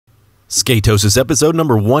Skatosis episode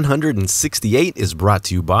number 168 is brought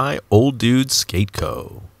to you by Old Dude Skate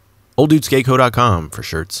Co. OldDudeSkateCo.com for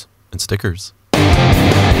shirts and stickers.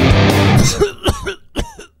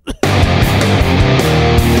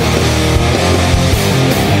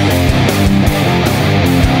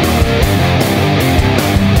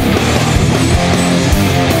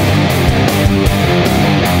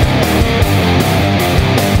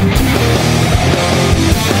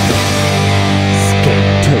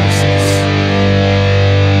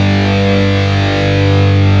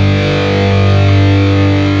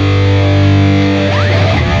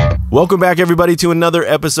 Welcome back, everybody, to another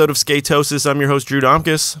episode of Skatosis. I'm your host, Drew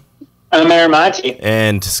Domkus. I'm Aramati.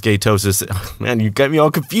 And Skatosis, man, you got me all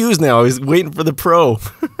confused now. I was waiting for the pro.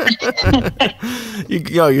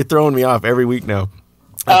 You're throwing me off every week now.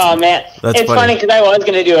 Man, it's funny because I was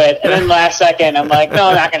going to do it, and then last second, I'm like, no,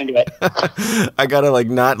 I'm not going to do it. I got to,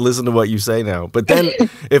 not listen to what you say now. But then,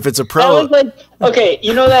 if it's a pro... Okay,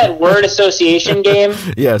 you know that word association game?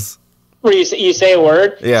 Yes. Where you say a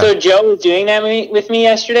word? Yeah. So Joe was doing that with me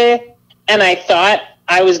yesterday, and I thought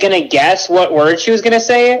I was going to guess what word she was going to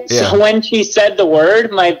say. Yeah. So when she said the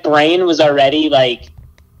word, my brain was already,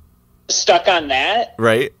 stuck on that.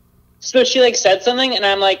 Right. So she, said something, and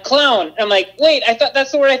I'm like, clown. I'm like, wait, I thought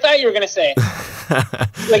that's the word I thought you were going to say.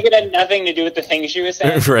 It had nothing to do with the thing she was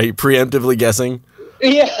saying. Right, preemptively guessing.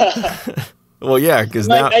 Yeah. Well, yeah, because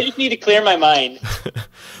now... I just need to clear my mind.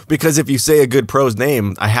 Because if you say a good pro's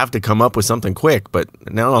name, I have to come up with something quick, but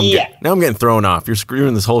now I'm getting thrown off. You're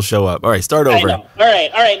screwing this whole show up. All right, start over. I know.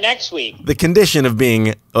 All right, next week. The condition of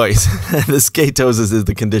being... the Skatosis is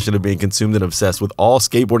the condition of being consumed and obsessed with all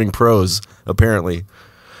skateboarding pros, apparently.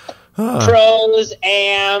 Pros,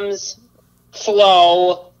 AMs,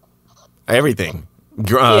 Flow. Everything.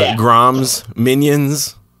 Groms,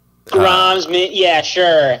 Minions... Groms, yeah,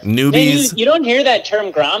 sure. Newbies. You don't hear that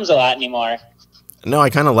term Groms a lot anymore. No, I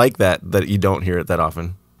kind of like that you don't hear it that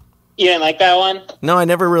often. You didn't like that one? No, I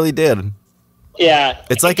never really did. Yeah.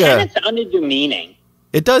 It kind of sounded demeaning.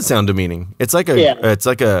 It does sound demeaning. It's like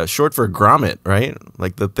a short for grommet, right?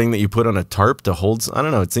 Like the thing that you put on a tarp to hold. I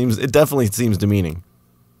don't know. It definitely seems demeaning.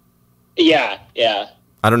 Yeah.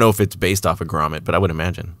 I don't know if it's based off of grommet, but I would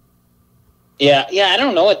imagine. Yeah. I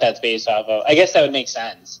don't know what that's based off of. I guess that would make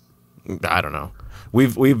sense. I don't know.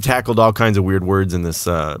 We've tackled all kinds of weird words in this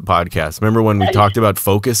podcast. Remember when we talked about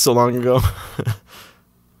focus so long ago?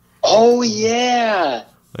 Oh yeah.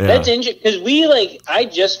 That's interesting because I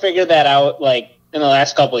just figured that out in the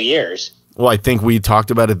last couple of years. Well, I think we talked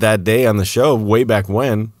about it that day on the show way back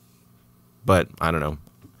when, but I don't know.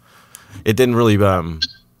 It didn't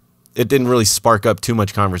really spark up too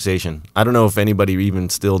much conversation. I don't know if anybody even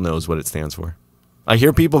still knows what it stands for. I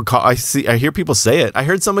hear people say it. I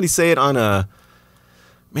heard somebody say it on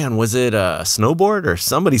was it a snowboard or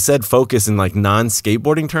somebody said focus in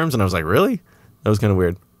non-skateboarding terms, and I was like, really? That was kind of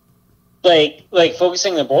weird. Like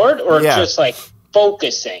focusing the board or just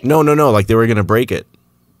focusing? No, like they were going to break it.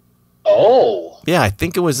 Oh. Yeah, I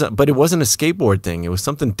think it was, but it wasn't a skateboard thing. It was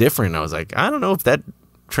something different. I was like, I don't know if that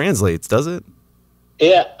translates, does it?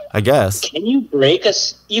 Yeah. I guess. Can you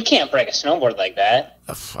you can't break a snowboard like that.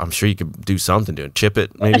 I'm sure you could do something to it. Chip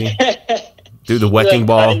it, maybe. Do the wrecking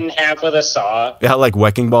ball. Cut it in half with a saw. Yeah, like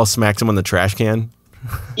wrecking ball smacks him on the trash can.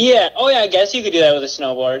 Yeah. Oh, yeah, I guess you could do that with a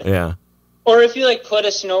snowboard. Yeah. Or if you, put a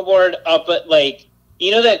snowboard up at,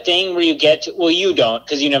 you know that thing where you get to... Well, you don't,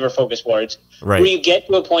 because you never focus boards. Right. Where you get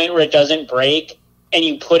to a point where it doesn't break, and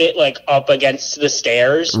you put it, up against the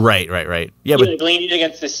stairs. Right. Yeah, but... lean it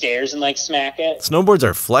against the stairs and, smack it. Snowboards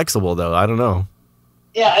are flexible, though. I don't know.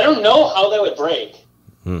 Yeah, I don't know how that would break.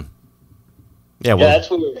 Yeah, well... Yeah, that's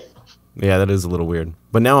weird. Yeah, that is a little weird.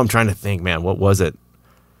 But now I'm trying to think, man, what was it?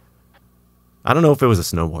 I don't know if it was a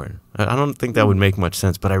snowboard. I don't think that would make much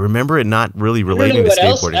sense, but I remember it not really relating to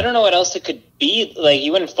skateboarding. I don't know what else it could be.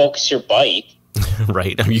 You wouldn't focus your bike.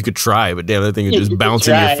 Right. I mean, you could try, but damn, that thing would just bounce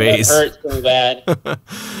in your face. It hurts so bad.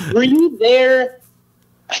 Were you there?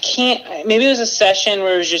 I can't. Maybe it was a session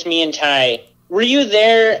where it was just me and Ty. Were you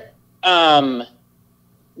there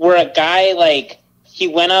where a guy, he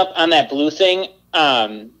went up on that blue thing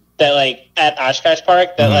that, at Oshkosh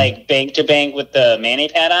Park that, bank to bank with the mani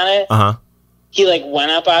pad on it? Uh-huh. He,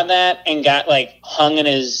 went up on that and got, hung in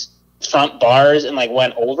his front bars and,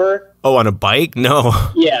 went over. Oh, on a bike? No.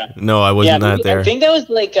 Yeah. No, I wasn't not there. I think that was,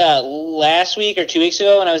 last week or 2 weeks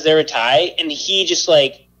ago when I was there with Ty, and he just,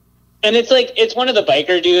 and it's one of the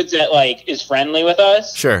biker dudes that, is friendly with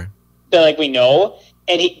us. Sure. That, we know.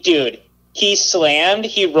 And he slammed,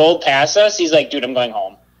 he rolled past us. He's like, dude, I'm going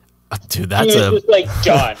home. Dude, that's just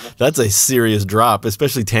done. That's a serious drop,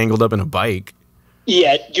 especially tangled up in a bike.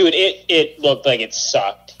 Yeah, dude, it looked like it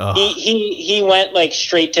sucked. He went like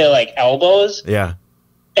straight to like elbows. Yeah.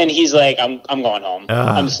 And he's like, I'm going home.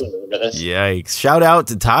 I'm so over this. Yikes. Shout out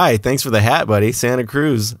to Ty. Thanks for the hat, buddy. Santa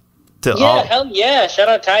Cruz. Hell yeah. Shout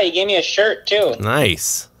out Ty. He gave me a shirt, too.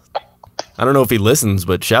 Nice. I don't know if he listens,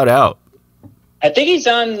 but shout out. I think he's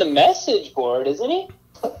on the message board, isn't he?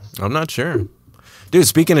 I'm not sure. Dude,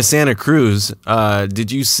 speaking of Santa Cruz,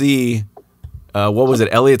 did you see, what was it?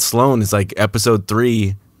 Elliott Sloan is like episode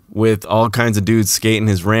 3 with all kinds of dudes skating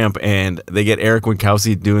his ramp, and they get Eric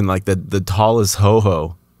Winkowski doing like the tallest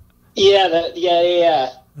ho-ho. Yeah.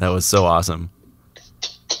 That was so awesome.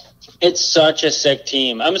 It's such a sick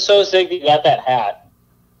team. I'm so sick you got that hat.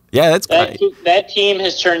 Yeah, that's great. That team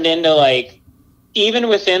has turned into like, even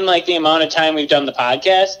within like the amount of time we've done the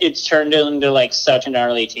podcast, it's turned into like such an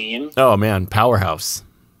gnarly team. Oh man, powerhouse.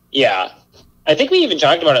 Yeah. I think we even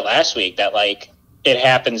talked about it last week that like it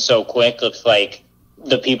happened so quick with like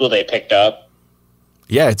the people they picked up.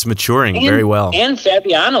 Yeah, it's maturing very well. And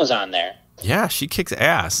Fabiano's on there. Yeah, she kicks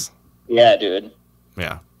ass. Yeah, dude.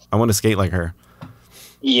 Yeah. I want to skate like her.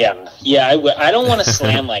 Yeah. I don't want to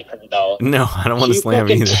slam like her, though. No, I don't want to slam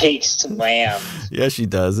either. She takes slams. Yeah, she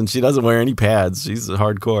does. And she doesn't wear any pads. She's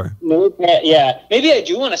hardcore. Yeah. Maybe I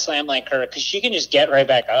do want to slam like her because she can just get right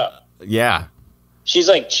back up. Yeah. She's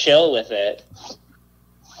like chill with it.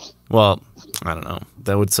 Well, I don't know.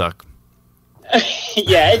 That would suck.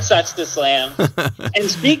 Yeah, it sucks to slam.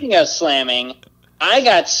 And speaking of slamming, I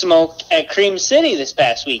got smoked at Cream City this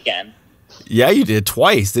past weekend. Yeah, you did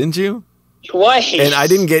twice, didn't you? Twice. And I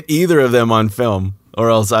didn't get either of them on film, or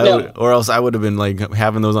else I would have been like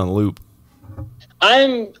having those on loop.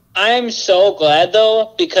 I'm so glad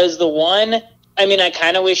though, because the one, I mean, I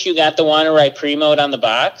kind of wish you got the one where I pre-mowed on the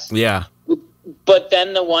box. Yeah. But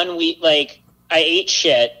then the one I ate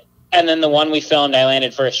shit, and then the one we filmed, I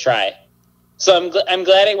landed first try. So I'm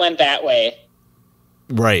glad it went that way.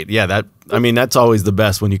 Right. Yeah. That's always the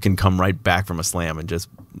best when you can come right back from a slam and just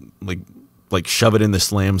like shove it in the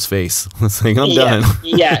slam's face. It's like, I'm done.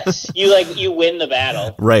 Yes. You win the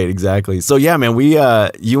battle. Right. Exactly. So yeah, man,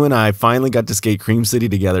 you and I finally got to skate Cream City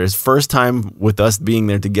together. It's first time with us being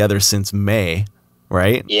there together since May,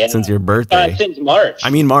 right? Yeah. Since your birthday. Since March.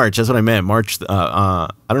 I mean, March. That's what I meant. March. I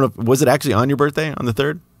don't know. Was it actually on your birthday on the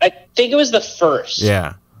 3rd? I think it was the 1st.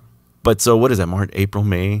 Yeah. But so what is that? March, April,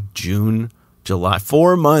 May, June, July,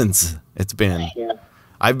 4 months it's been. Yeah.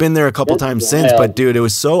 I've been there a couple times since, but dude, it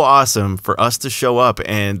was so awesome for us to show up,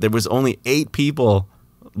 and there was only 8 people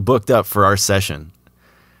booked up for our session.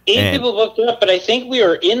 8 people booked up, but I think we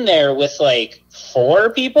were in there with like 4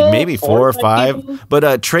 people? Maybe 4 or 5. People?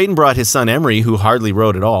 But Trayton brought his son Emery, who hardly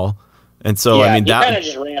rode at all. And so, yeah, I mean, he kind of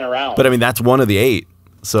just ran around. But I mean, that's one of the 8.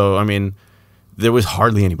 So, I mean, there was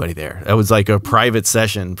hardly anybody there. That was like a private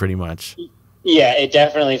session, pretty much. Yeah, it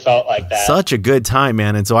definitely felt like that. Such a good time,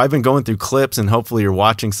 man. And so I've been going through clips, and hopefully you're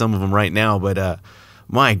watching some of them right now. But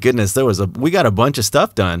my goodness, we got a bunch of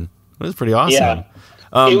stuff done. It was pretty awesome.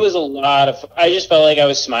 Yeah, it was a lot of. I just felt like I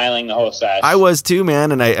was smiling the whole session. I was too,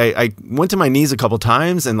 man. And I went to my knees a couple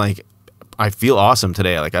times, and like I feel awesome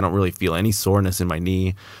today. Like I don't really feel any soreness in my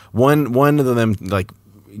knee. One of them like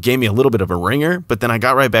gave me a little bit of a ringer, but then I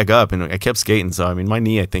got right back up and I kept skating. So I mean, my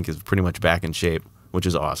knee I think is pretty much back in shape, which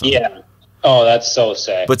is awesome. Yeah. Oh, that's so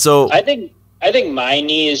sick. But so I think my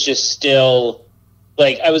knee is just still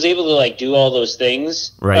like I was able to like do all those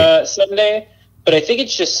things Sunday, but I think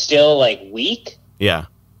it's just still like weak. Yeah.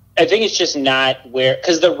 I think it's just not where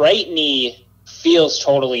because the right knee feels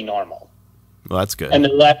totally normal. Well, that's good. And the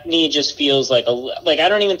left knee just feels like I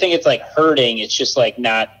don't even think it's like hurting. It's just like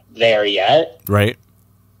not there yet. Right.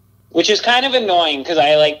 Which is kind of annoying because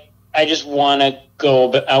I just want to go,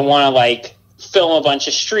 but I want to like film a bunch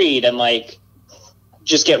of street and like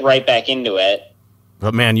just get right back into it.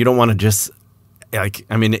 But man, you don't want to just like,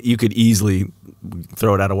 I mean, you could easily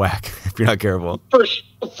throw it out of whack if you're not careful.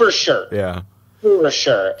 For sure. Yeah. For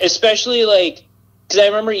sure. Especially like, because I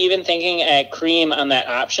remember even thinking at Cream on that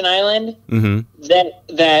option island,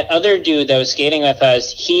 that other dude that was skating with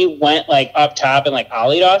us, he went like up top and like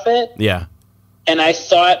ollied off it. Yeah. And I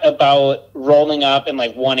thought about rolling up and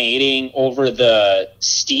like 180ing over the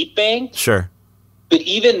steep bank. Sure. But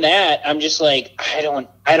even that, I'm just like, I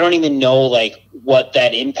don't even know like what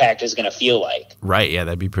that impact is going to feel like. Right. Yeah.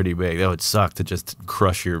 That'd be pretty big. That would suck to just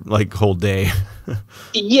crush your like whole day.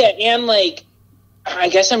 Yeah. And like, I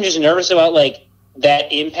guess I'm just nervous about like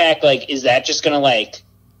that impact. Like, is that just going to like,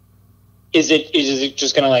 is it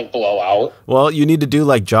just going to like blow out? Well, you need to do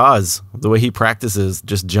like Jaws, the way he practices,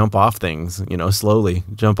 just jump off things, slowly.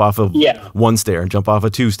 Jump off of 1 stair, jump off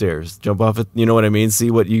of 2 stairs, jump off of, you know what I mean? See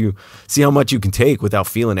how much you can take without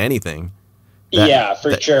feeling anything. Yeah,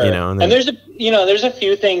 for sure. You know, and there's a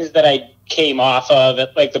few things that I came off of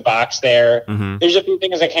at like the box there. Mm-hmm. There's a few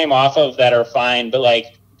things I came off of that are fine, but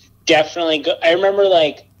like definitely I remember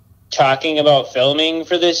like talking about filming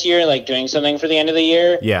for this year, like doing something for the end of the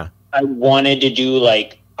year. Yeah. I wanted to do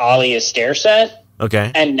like ollie a stair set.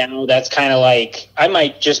 Okay. And now that's kind of like I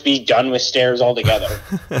might just be done with stairs altogether.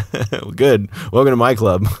 Good. Welcome to my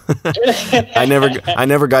club. I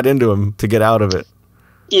never got into them to get out of it.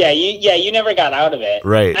 Yeah, you never got out of it.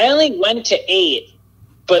 Right. I only went to 8,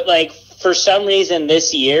 but like for some reason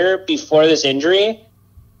this year before this injury,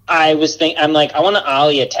 I'm like I want to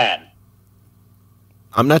ollie a 10.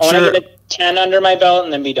 I'm not sure. I want to get a 10 under my belt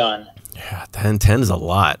and then be done. Yeah, 10 is a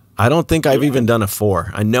lot. I don't think I've even done a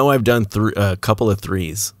 4. I know I've done a couple of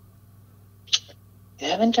 3s. You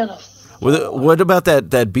haven't done a 4. What about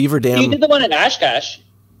that Beaver Dam? You did the one at Oshkosh.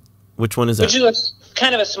 Which one is that? Which is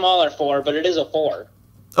kind of a smaller 4, but it is a 4.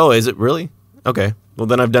 Oh, is it really? Okay. Well,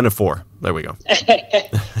 then I've done a 4. There we go.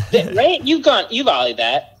 Right? You've ollied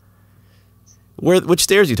that. Which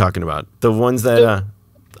stairs are you talking about? The ones that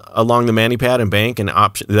along the mani pad and bank and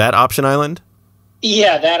option island?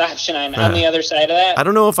 Yeah, that option island on the other side of that. I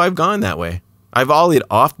don't know if I've gone that way. I've ollied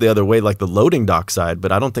off the other way, like the loading dock side,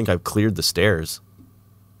 but I don't think I've cleared the stairs.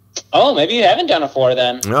 Oh, maybe you haven't done a 4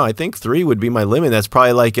 then. No, I think 3 would be my limit. That's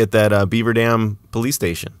probably like at that Beaver Dam police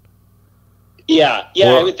station. Yeah,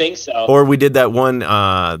 I would think so. Or we did that one,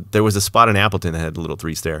 there was a spot in Appleton that had a little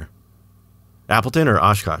 3-stair. Appleton or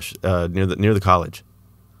Oshkosh, near the college.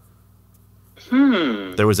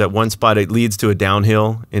 There was that one spot, it leads to a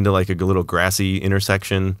downhill into like a little grassy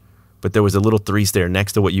intersection, but there was a little 3-stair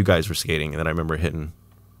next to what you guys were skating that I remember hitting.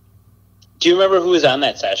 Do you remember who was on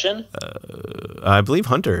that session? I believe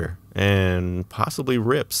Hunter and possibly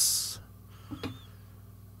Rips.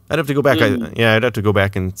 I'd have to go back. I'd have to go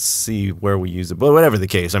back and see where we use it. But whatever the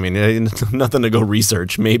case, I mean, nothing to go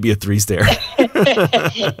research. Maybe a 3-stair.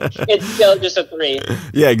 It's still just a 3.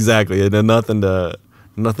 Yeah, exactly. And nothing to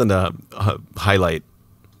highlight,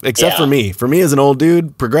 except for me. For me as an old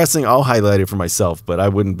dude progressing, I'll highlight it for myself. But I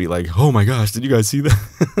wouldn't be like, oh my gosh, did you guys see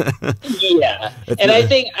that? Yeah, and I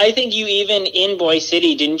think you even in Boy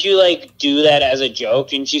City, didn't you like do that as a joke?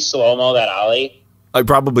 Didn't you slow-mo that ollie? I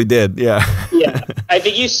probably did, yeah. Yeah, I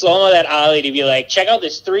think you slow-mo that ollie to be like, check out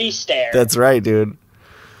this 3-stair. That's right, dude.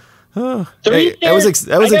 That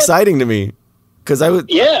was exciting to me, because I was.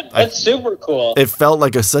 Yeah, that's super cool. It felt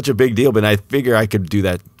like such a big deal, but I figure I could do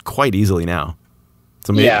that quite easily now.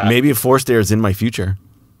 So maybe a 4-stair is in my future.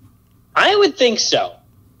 I would think so.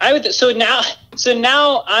 So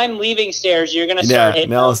now I'm leaving stairs. You're gonna start hitting.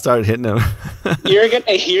 Now I'll start hitting them. You're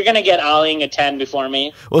gonna get ollieing a 10 before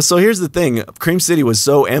me. Well, so here's the thing: Cream City was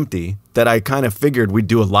so empty that I kind of figured we'd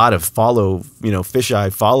do a lot of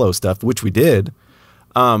fisheye follow stuff, which we did.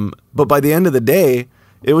 But by the end of the day,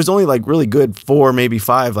 it was only like really good 4, maybe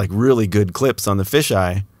 5, like really good clips on the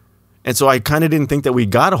fisheye. And so I kind of didn't think that we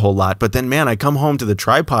got a whole lot, but then man, I come home to the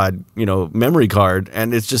tripod, memory card,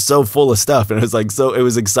 and it's just so full of stuff. And it was like, it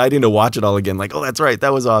was exciting to watch it all again. Like, oh, that's right.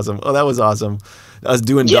 That was awesome. Oh, that was awesome. I was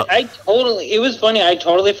doing. Yeah, it was funny. I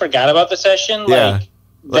totally forgot about the session.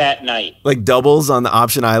 That night. Like doubles on the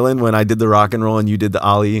option island when I did the rock and roll and you did the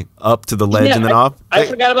ollie up to the ledge and then off. I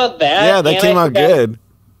forgot about that. Yeah, that came out good.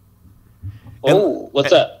 Oh,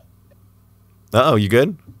 what's up? Uh-oh, you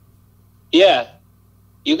good? Yeah.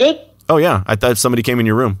 You good? Oh, yeah. I thought somebody came in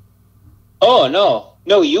your room. Oh, no.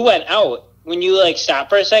 No, you went out. When you, stopped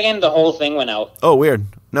for a second, the whole thing went out. Oh, weird.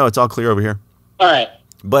 No, it's all clear over here. All right.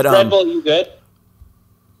 But Red Bull, you good?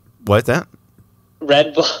 What's that?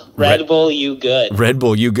 Red Bull, you good? Red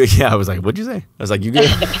Bull, you good? Yeah, I was like, what'd you say? I was like, you good?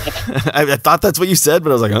 I thought that's what you said, but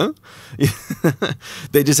I was like, huh?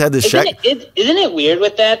 They just had this Isn't it weird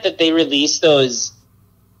with that they released those...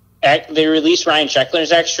 They released Ryan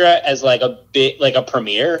Sheckler's extra as a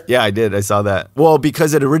premiere. Yeah, I did. I saw that. Well,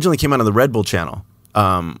 because it originally came out on the Red Bull channel,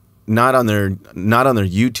 not on their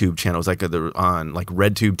YouTube channel. It was on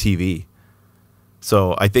RedTube TV.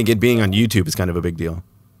 So I think it being on YouTube is kind of a big deal.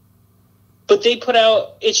 But they put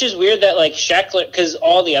out. It's just weird that Sheckler, because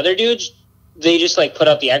all the other dudes, they just put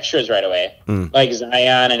out the extras right away, like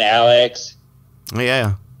Zion and Alex.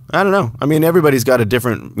 Yeah. I don't know. I mean, everybody's got a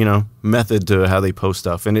different, method to how they post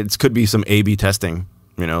stuff, and it could be some A/B testing,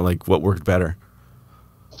 what worked better.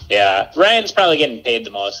 Yeah, Ryan's probably getting paid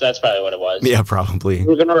the most. That's probably what it was. Yeah, probably.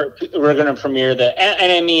 We're gonna premiere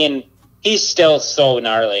and I mean, he's still so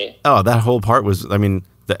gnarly. Oh, that whole part was. I mean,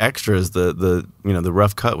 the extras, the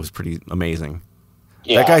rough cut was pretty amazing.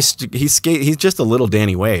 Yeah. That guy, he's just a little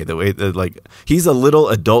Danny Way. The way he's a little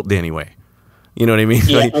adult Danny Way. You know what I mean?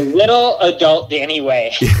 Yeah, a little adult Danny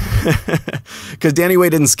Way. Because Danny Way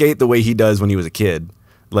didn't skate the way he does when he was a kid,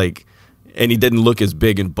 like, and he didn't look as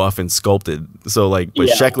big and buff and sculpted. So like, but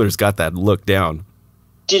Sheckler's got that look down.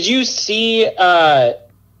 Did you see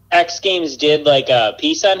X Games did like a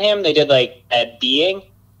piece on him? They did like at Being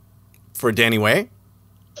for Danny Way,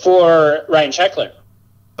 for Ryan Sheckler.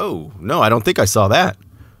 Oh no, I don't think I saw that.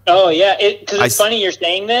 Oh yeah, because it's funny you're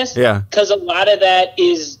saying this. Yeah, because a lot of that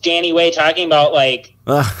is Danny Way talking about like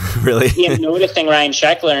really him noticing Ryan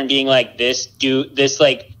Sheckler and being like, this dude, this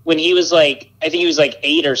like when he was like, I think he was like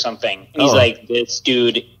 8 or something, and he's like, this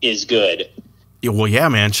dude is good. Yeah, well, yeah,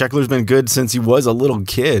 man, Sheckler's been good since he was a little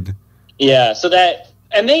kid. Yeah, so that,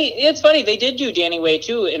 and it's funny, they did do Danny Way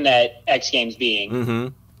too in that X Games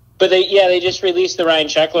Being, but they just released the Ryan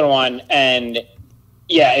Sheckler one, and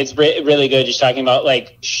yeah, it's really good. Just talking about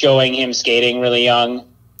like showing him skating really young.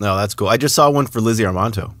 No, that's cool. I just saw one for Lizzie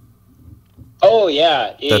Armanto. Oh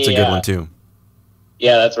yeah, that's a good one too.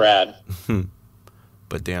 Yeah, that's rad.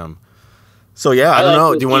 But damn. So yeah, I don't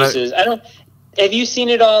know. Do you want to? Have you seen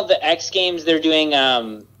it all? The X Games, they're doing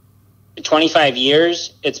 25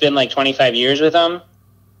 years. It's been like 25 years with them.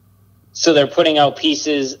 So they're putting out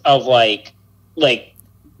pieces of like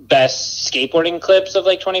best skateboarding clips of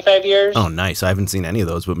like 25 years. Oh, nice. I haven't seen any of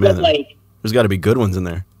those, but man, like, there's got to be good ones in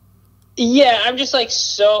there. Yeah, I'm just like,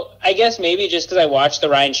 so I guess maybe just because I watched the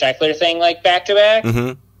Ryan Sheckler thing like back to back,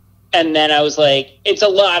 and then I was like, it's a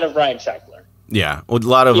lot of Ryan Sheckler. Yeah, well, a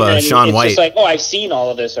lot of Sean White. It's just like, oh, I've seen all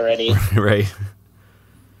of this already. Right.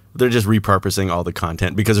 They're just repurposing all the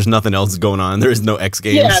content because there's nothing else going on. There is no X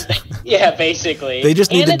Games. Yeah, basically. They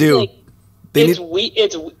just need to do. Like,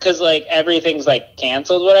 it's because like everything's like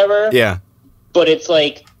canceled, whatever. Yeah. But it's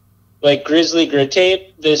like Grizzly Grid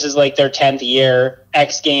Tape. This is like their 10th year.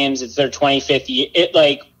 X Games. It's their 25th year. It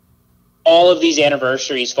like all of these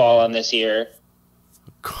anniversaries fall on this year.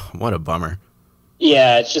 What a bummer.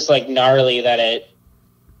 Yeah, it's just like gnarly that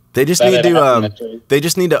they just need to they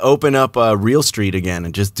just need to open up Real Street again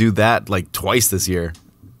and just do that like twice this year.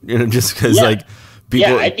 You know, just because like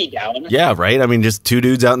people. Yeah, I'd be down. Yeah, right. I mean, just 2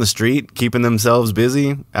 dudes out in the street keeping themselves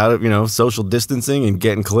busy, out of social distancing and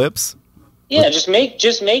getting clips. Yeah, just make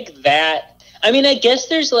that. I mean, I guess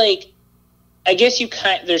there's like.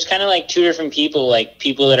 There's kind of like 2 different people, like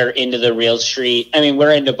people that are into the Real Street. I mean,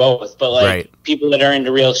 we're into both, but like people that are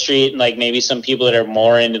into Real Street and like maybe some people that are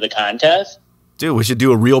more into the contest. Dude, we should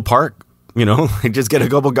do a real park, just get a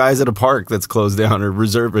couple guys at a park that's closed down or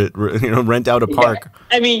reserve it, rent out a park.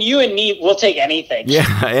 I mean, you and me, we'll take anything.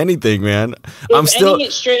 Yeah, anything, man.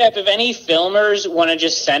 Straight up, if any filmers want to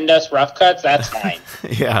just send us rough cuts, that's fine.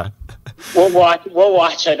 Yeah. We'll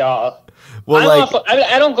watch it all. Well,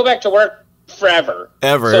 I don't go back to work forever.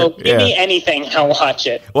 Ever. So give me anything, I'll watch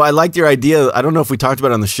it. Well, I liked your idea. I don't know if we talked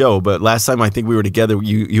about it on the show, but last time I think we were together,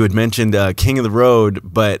 you had mentioned King of the Road,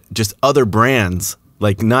 but just other brands,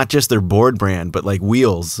 like not just their board brand, but like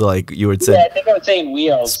wheels. So like you had said. Yeah, I think I was saying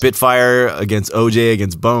wheels. Spitfire against OJ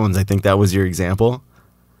against Bones. I think that was your example.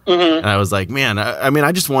 And I was like, man, I mean,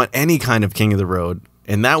 I just want any kind of King of the Road.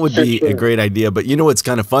 And that would be a great idea. But you know what's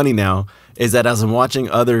kind of funny now is that as I'm watching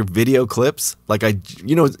other video clips, like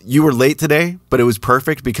you were late today, but it was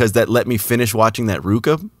perfect because that let me finish watching that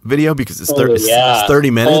Ruka video because it's 30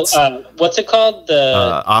 minutes. What's it called?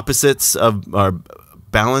 The opposites of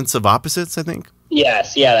balance of opposites, I think.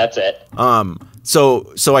 Yes, yeah, that's it.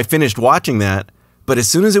 So I finished watching that, but as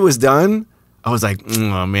soon as it was done, I was like,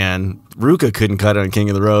 oh man, Ruka couldn't cut on King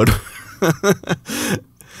of the Road.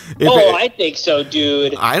 I think so,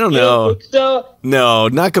 dude. I don't know. You think so? No,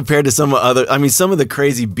 not compared to some other. I mean, some of the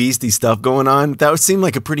crazy beastie stuff going on. That would seem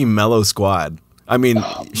like a pretty mellow squad. I mean,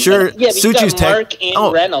 sure, Suchi's Mark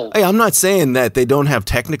and Reynolds. Hey, I'm not saying that they don't have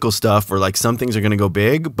technical stuff or like some things are going to go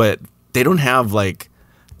big, but they don't have like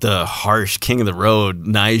the harsh King of the Road,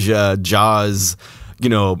 Nyjah, Jaws. You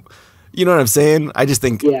know what I'm saying? I just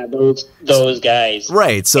think those guys,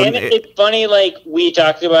 right? So and it's funny. Like we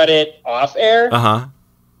talked about it off air.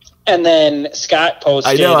 And then Scott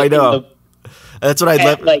posted. I know. That's what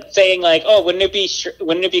I'd like saying like, oh, wouldn't it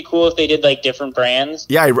be cool if they did like different brands?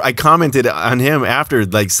 Yeah, I commented on him after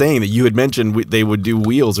like saying that you had mentioned they would do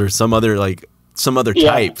wheels or some other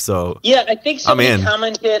type. So yeah, I think somebody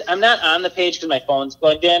commented. I'm not on the page because my phone's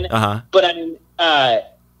plugged in. But I'm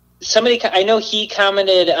somebody. I know he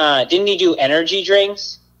commented. Didn't he do energy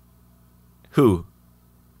drinks? Who?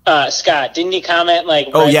 Scott, didn't he comment like?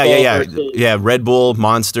 Yeah. Red Bull,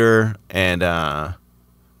 Monster, and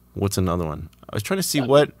what's another one? I was trying to see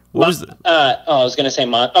what was. I was gonna say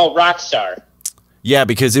Rockstar. Yeah,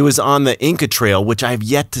 because it was on the Inca Trail, which I've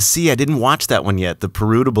yet to see. I didn't watch that one yet. The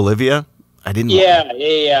Peru to Bolivia. I didn't. Yeah.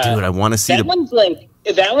 Dude, I want to see that one's like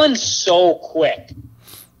that one's so quick.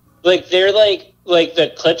 like they're like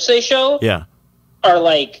the clips they show Yeah. are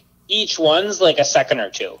like each one's like a second or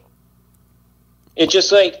two. It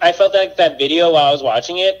just like I felt like that video while I was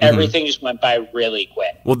watching it, everything just went by really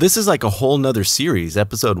quick. Well, this is like a whole nother series,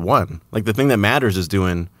 episode 1. Like the thing that Matters is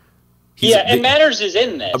doing. And Matters is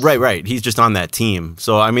in this. Right. He's just on that team.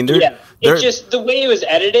 So I mean, they're just the way it was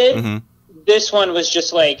edited. This one was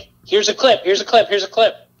just like, here's a clip.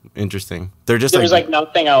 Interesting. There was like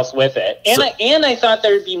nothing else with it, and I thought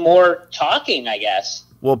there'd be more talking, I guess.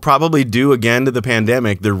 Well, probably due again to the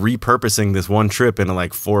pandemic, they're repurposing this one trip into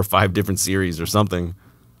like 4 or 5 different series or something.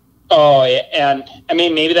 Oh, yeah, and I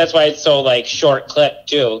mean maybe that's why it's so like short clip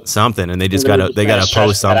too. Something, and they gotta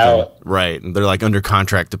post something, right? And they're like under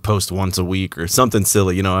contract to post once a week or something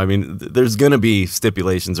silly, you know. I mean, there's gonna be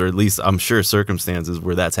stipulations, or at least I'm sure circumstances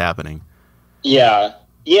where that's happening. Yeah,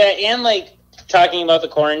 and like talking about the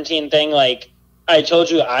quarantine thing, like I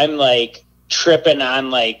told you, I'm like tripping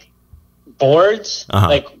on like boards,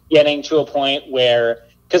 like getting to a point where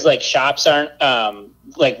because like shops aren't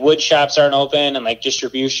like wood shops aren't open and like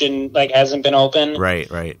distribution like hasn't been open.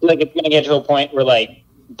 Right. Like it's gonna get to a point where like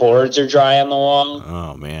boards are dry on the wall.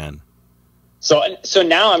 Oh man. So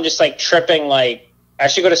now I'm just like tripping. Like I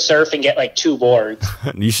should go to Surf and get like 2 boards.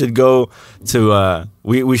 You should go to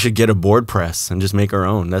we should get a board press and just make our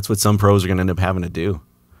own. That's what some pros are gonna end up having to do.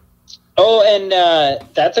 Oh, and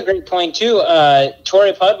that's a great point too.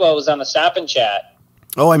 Torrey Pudwell was on the Stop and Chat.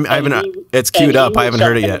 Oh, I haven't. It's queued up. I haven't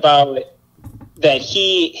heard it yet. About that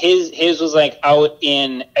his was like out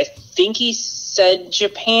in, I think he said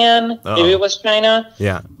Japan, maybe it was China.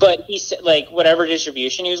 Yeah. But he said like whatever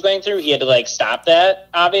distribution he was going through, he had to like stop that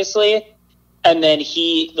obviously, and then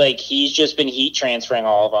he's just been heat transferring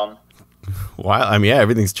all of them. Wow, I mean, yeah,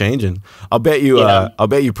 everything's changing. I'll bet you. I'll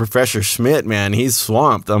bet you, Professor Schmidt, man, he's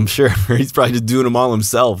swamped. I'm sure he's probably just doing them all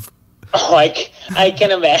himself. Oh, I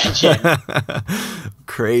can imagine.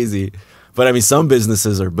 Crazy, but I mean, some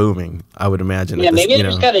businesses are booming. I would imagine. Yeah, maybe I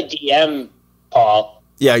just got a DM, Paul.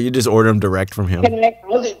 Yeah, you just order them direct from him.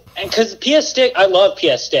 Because PS Stick, I love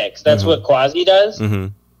PS Sticks. That's what Quasi does,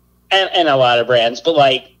 and a lot of brands. But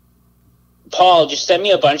like, Paul, just send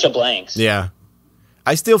me a bunch of blanks. Yeah.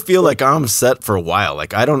 I still feel like I'm set for a while.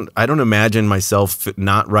 Like I don't imagine myself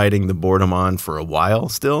not riding the boredom on for a while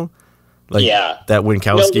still. Like that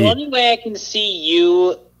Winkowski. The only way I can see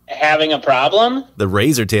you having a problem, the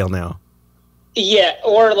razor tail now. Yeah,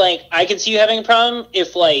 or like I can see you having a problem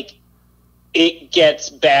if like it gets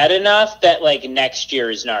bad enough that like next year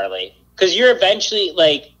is gnarly. Because you're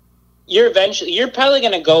probably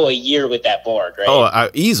going to go a year with that board, right? Oh,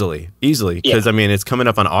 easily. Because, I mean, it's coming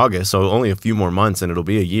up on August, so only a few more months, and it'll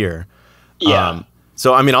be a year. Yeah.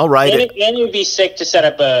 So, I mean, I'll ride it. And it would be sick to set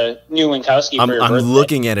up a new Winkowski for your birthday. I'm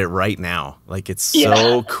looking at it right now. Like, it's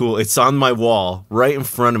so cool. It's on my wall right in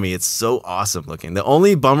front of me. It's so awesome looking. The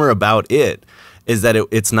only bummer about it is that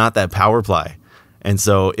it's not that power ply. And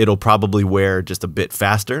so it'll probably wear just a bit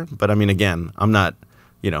faster. But, I mean, again, I'm not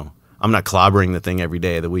clobbering the thing every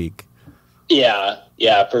day of the week.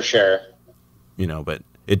 Yeah, for sure. But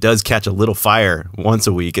it does catch a little fire once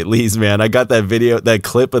a week at least, man. I got that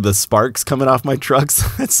clip of the sparks coming off my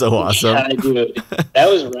trucks. That's so awesome. Yeah, dude. That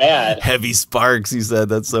was rad. Heavy sparks, you said.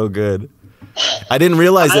 That's so good. I didn't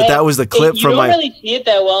realize that was the clip from my... You don't really see it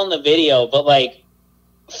that well in the video, but like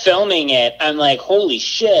filming it, I'm like, holy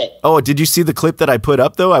shit. Oh, did you see the clip that I put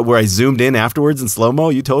up though, where I zoomed in afterwards in slow-mo?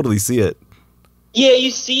 You totally see it. Yeah,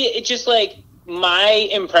 you see it. It's just like... my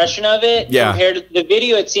impression of it compared to the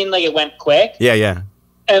video, it seemed like it went quick. Yeah.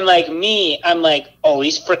 And like me, I'm like, oh,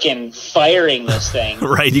 he's freaking firing this thing.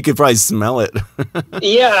 Right, you could probably smell it.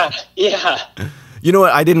 Yeah. You know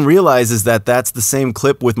what I didn't realize is that that's the same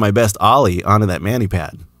clip with my best ollie onto that mani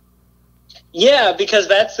pad. Yeah, because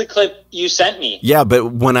that's the clip you sent me. Yeah,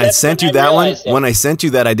 but when I sent you that one, when I sent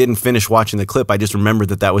you that, I didn't finish watching the clip. I just remembered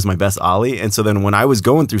that was my best ollie. And so then when I was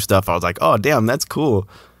going through stuff, I was like, oh, damn, that's cool.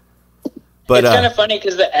 But, it's kind of funny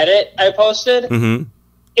because the edit I posted,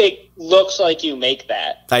 it looks like you make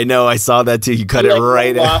that. I know. I saw that too. You cut it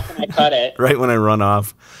right off and I cut it. Right when I run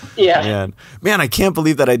off. Yeah. Man, I can't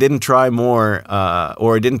believe that I didn't try more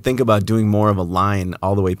or I didn't think about doing more of a line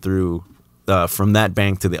all the way through from that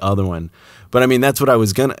bank to the other one. But I mean, that's what I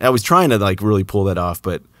was trying to like really pull that off.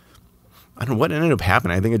 But I don't know what ended up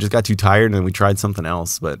happening. I think I just got too tired and then we tried something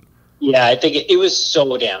else. But yeah, I think it was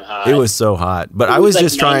so damn hot. It was so hot. But I was like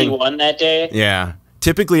just trying. 91 that day. Yeah.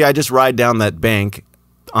 Typically, I just ride down that bank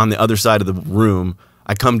on the other side of the room.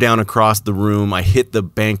 I come down across the room. I hit the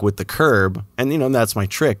bank with the curb. And, that's my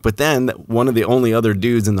trick. But then one of the only other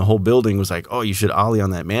dudes in the whole building was like, oh, you should ollie on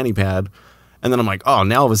that mani pad. And then I'm like, oh,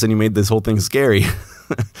 now all of a sudden you made this whole thing scary.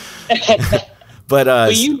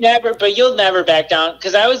 But you'll never back down,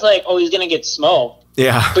 because I was like, oh, he's gonna get smoked.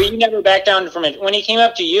 Yeah. But you never back down from it. When he came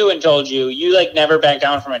up to you and told you, you like never back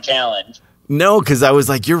down from a challenge. No, because I was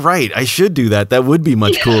like, you're right. I should do that. That would be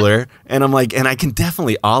much cooler. And I'm like, and I can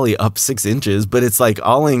definitely ollie up 6 inches, but it's like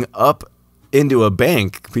ollieing up into a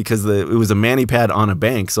bank because it was a mani pad on a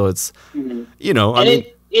bank. So it's, you know, and I mean,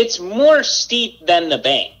 it's more steep than the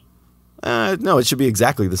bank. No, it should be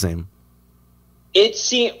exactly the same.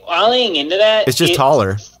 Ollieing into that, it's just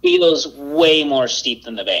taller. Feels way more steep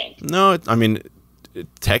than the bank. No, I mean,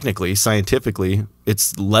 technically, scientifically,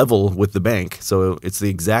 it's level with the bank, so it's the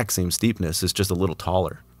exact same steepness. It's just a little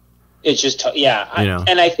taller. It's just yeah, you know?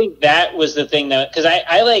 And I think that was the thing that, because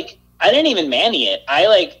I didn't even mani it. I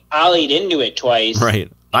like ollied into it twice.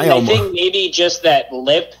 Right. I think maybe just that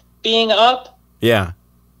lip being up. Yeah.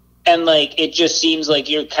 And like it just seems like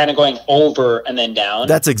you're kind of going over and then down.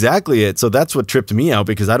 That's exactly it. So that's what tripped me out,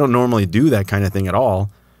 because I don't normally do that kind of thing at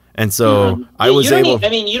all. And so I was able.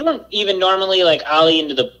 You don't even normally like ollie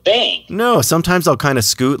into the bank. No, sometimes I'll kind of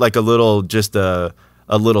scoot like a little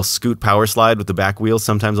scoot power slide with the back wheel.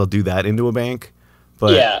 Sometimes I'll do that into a bank.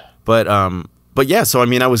 But yeah. So I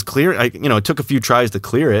mean, I was clear. It took a few tries to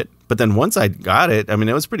clear it, but then once I got it, I mean,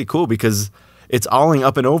 it was pretty cool because it's ollieing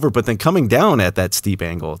up and over, but then coming down at that steep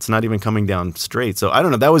angle. It's not even coming down straight. So I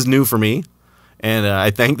don't know. That was new for me, and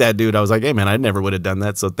I thanked that dude. I was like, hey man, I never would have done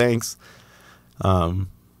that. So thanks.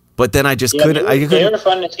 But then I just couldn't. They were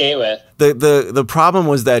fun to skate with. The problem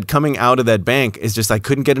was that coming out of that bank is just I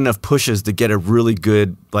couldn't get enough pushes to get a really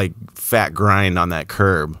good like fat grind on that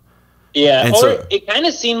curb. Yeah, and it kind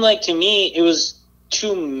of seemed like to me it was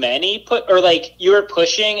too many or like you were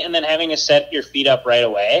pushing and then having to set your feet up right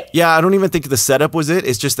away. Yeah, I don't even think the setup was it.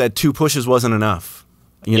 It's just that 2 pushes wasn't enough.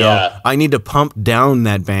 You know, I need to pump down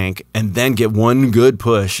that bank and then get one good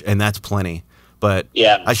push, and that's plenty. But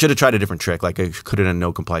yeah, I should have tried a different trick. Like I could have done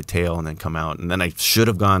no comply tail and then come out, and then I should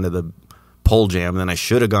have gone to the pole jam, and then I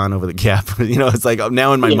should have gone over the gap. You know, it's like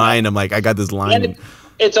now in my mind, I'm like, I got this line. And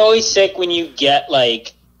it's always sick when you get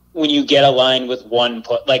a line with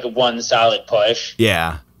one solid push.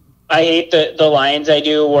 Yeah. I hate the lines I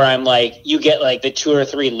do where I'm like, you get like the 2 or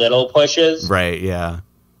 3 little pushes. Right. Yeah.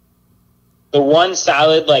 The one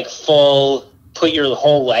solid, like full, put your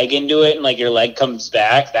whole leg into it and like your leg comes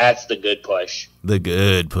back. That's the good push. The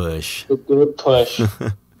good push. The good push.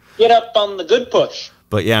 Get up on the good push.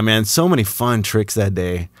 But yeah, man, so many fun tricks that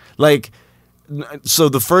day. Like, so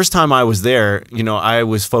the first time I was there, you know, I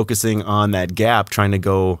was focusing on that gap, trying to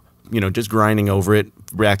go, you know, just grinding over it,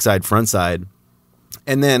 backside, front side.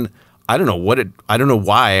 And then I don't know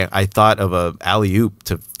why I thought of a alley-oop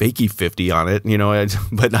to fakie 50 on it, you know,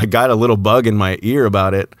 but I got a little bug in my ear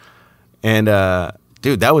about it. And,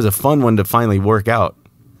 dude, that was a fun one to finally work out.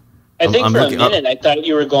 I think for a minute I thought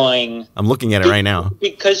you were going... I'm looking at it right now.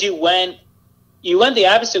 Because you went the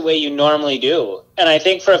opposite way you normally do. And I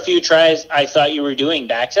think for a few tries I thought you were doing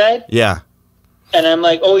backside. Yeah. And I'm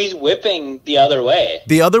like, oh, he's whipping the other way.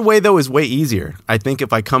 The other way, though, is way easier. I think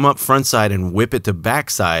if I come up front side and whip it to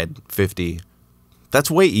backside 50, that's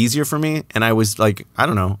way easier for me. And I was like, I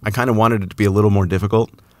don't know. I kind of wanted it to be a little more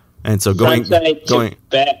difficult. And so going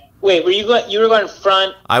back. Wait, were you going? You were going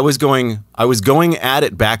front. I was going at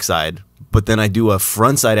it backside, but then I do a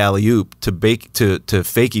frontside alley oop to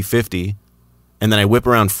fakie 50, and then I whip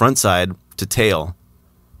around frontside to tail.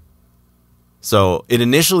 So it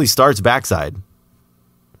initially starts backside.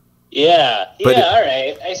 Yeah, all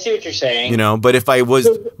right. I see what you're saying. You know, but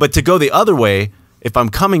but to go the other way, if I'm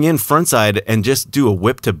coming in frontside and just do a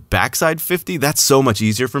whip to backside 50, that's so much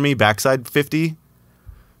easier for me. Backside 50.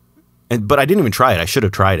 But I didn't even try it. I should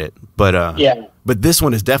have tried it. But But this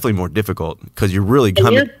one is definitely more difficult because you're really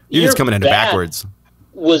coming. You're just coming at it backwards.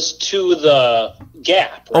 Was to the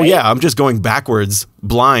gap. Right? Oh yeah, I'm just going backwards,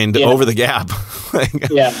 blind over the gap.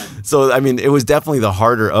 So I mean, it was definitely the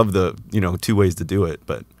harder of the 2 ways to do it.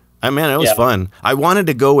 But man, it was fun. I wanted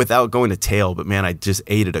to go without going to tail, but man, I just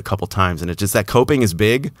ate it a couple times, and it just that coping is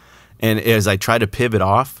big, and as I tried to pivot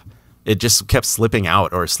off, it just kept slipping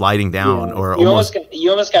out or sliding down or you almost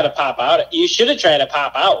got to pop out. You should have tried to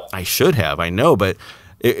pop out. I should have. I know, but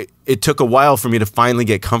it took a while for me to finally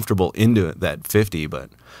get comfortable into that 50. But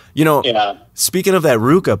speaking of that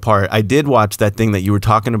Ruka part, I did watch that thing that you were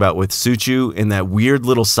talking about with Suchu in that weird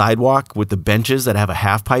little sidewalk with the benches that have a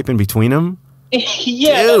half pipe in between them.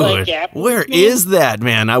 Dude, where is that,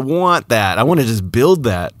 man? I want that. I want to just build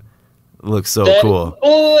that. It looks so cool.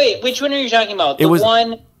 Oh wait, which one are you talking about? The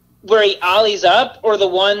one where he ollies up, or the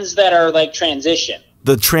ones that are like transition?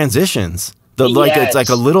 The transitions. It's like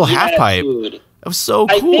a little half pipe. Dude. That was so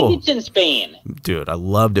I cool. think it's in Spain. Dude, I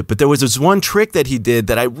loved it. But there was this one trick that he did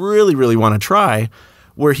that I really, really want to try,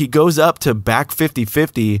 where he goes up to back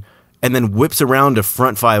 50-50 and then whips around to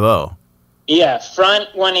front 5-0. Yeah, front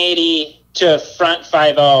 180 to front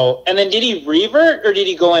 5-0. And then did he revert or did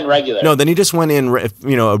he go in regular? No, then he just went in,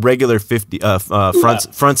 a regular 50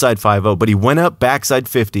 front side 5-0. But he went up backside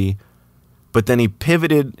 50, but then he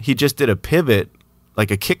pivoted. He just did a pivot, like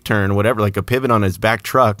a kick turn, whatever, like a pivot on his back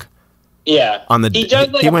truck. Yeah, he does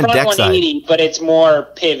like a front 180, but it's more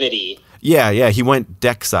pivoty. Yeah, he went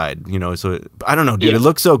deck side, so I don't know, dude. It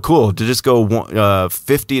looked so cool to just go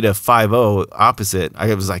 50 to 5-0 opposite.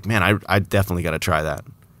 I was like, man, I definitely got to try that.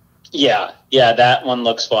 Yeah, that one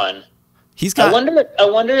looks fun. He's got. I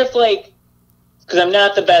wonder if like, because I'm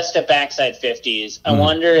not the best at backside 50s. I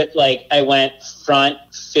wonder if like I went front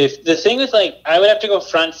 50. The thing is like I would have to go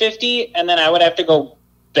front 50, and then I would have to go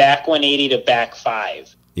back 180 to back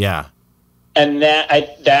 5. Yeah. And I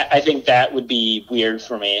think that would be weird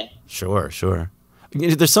for me. Sure.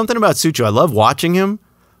 There's something about Sucho. I love watching him,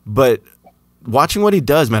 but watching what he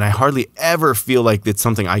does, man, I hardly ever feel like it's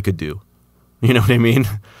something I could do. You know what I mean?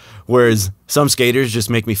 Whereas some skaters just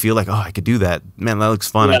make me feel like, oh, I could do that. Man, that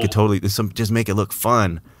looks fun. Yeah. I could totally just make it look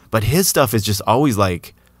fun. But his stuff is just always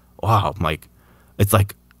like, wow, like it's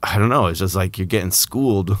like, I don't know. It's just like you're getting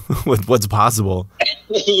schooled with what's possible.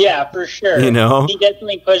 Yeah, for sure. He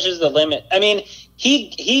definitely pushes the limit. I mean, he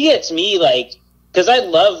gets me like, because I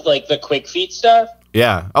love like the quick feet stuff.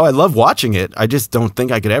 Yeah. Oh, I love watching it. I just don't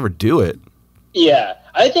think I could ever do it. Yeah,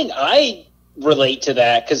 I think I relate to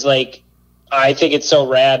that because like I think it's so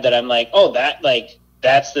rad that I'm like, oh,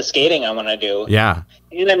 that's the skating I want to do. Yeah.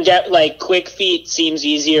 And I'm like quick feet seems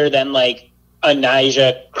easier than like a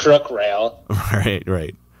Nyjah crook rail.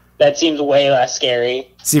 Right. That seems way less scary.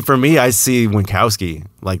 See, for me, I see Winkowski.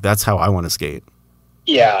 Like, that's how I want to skate.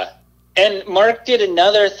 Yeah. And Mark did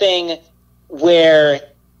another thing where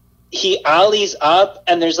he ollies up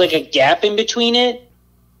and there's like a gap in between it.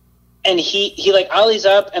 And he like ollies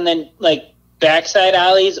up and then like backside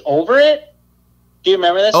ollies over it. Do you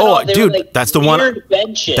remember this? Oh, dude, like that's the one.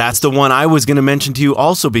 Benches. That's the one I was going to mention to you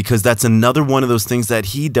also, because that's another one of those things that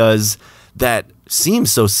he does that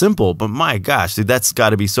seems so simple, but my gosh, dude, that's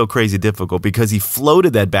got to be so crazy difficult because he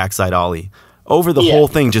floated that backside ollie over the whole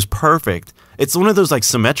thing just perfect. It's one of those like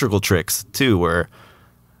symmetrical tricks too, where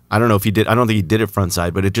I don't know if he did. I don't think he did it front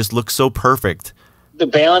side, but it just looks so perfect. The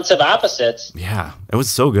balance of opposites. Yeah, it was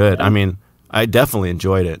so good. Yeah. I mean, I definitely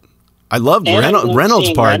enjoyed it. I loved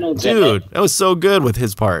Reynolds' part, dude. That was so good with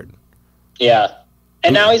his part. Yeah,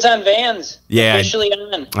 and now he's on Vans. Yeah, officially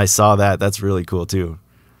on. I saw that. That's really cool too.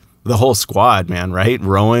 The whole squad, man, right?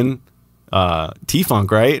 Rowan,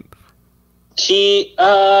 T-Funk, right?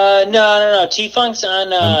 No. T-Funk's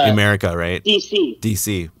on America, right?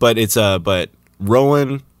 DC. But it's but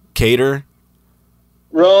Rowan, Cater.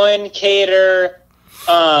 Who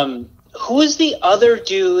is the other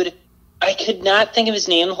dude? I could not think of his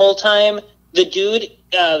name the whole time. The dude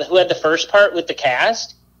who had the first part with the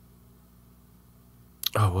cast.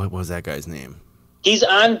 Oh, what was that guy's name? He's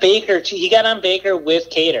on Baker too. He got on Baker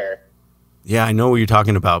with Cater. Yeah, I know what you're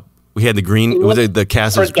talking about. We had the green. Was it the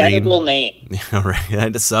cast was green? Forgettable name. Yeah,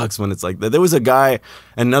 right. It sucks when it's like that. There was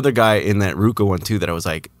another guy in that Ruka one too that I was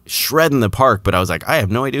like shredding the park, but I was like, I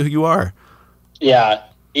have no idea who you are. Yeah.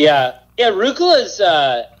 Rucola's.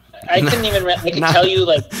 I couldn't even. I could tell you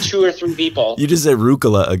like 2 or 3 people. You just said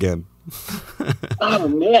Rucola again. Oh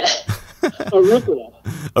man,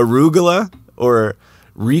 arugula or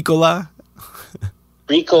Ricola.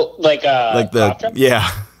 Like the Optra?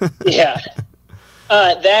 Yeah. Yeah.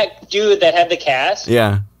 That dude that had the cast.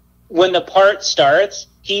 Yeah. When the part starts,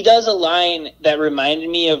 he does a line that reminded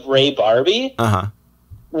me of Ray Barbie.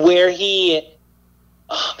 Where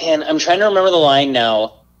oh man, I'm trying to remember the line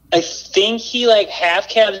now. I think he like half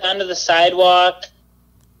cabs onto the sidewalk,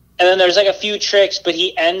 and then there's like a few tricks, but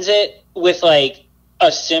he ends it with like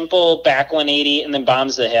a simple back 180 and then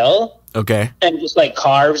bombs the hill. Okay. And just like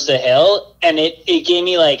carves the hill, and it gave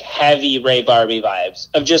me like heavy Ray Barbie vibes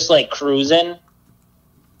of just like cruising.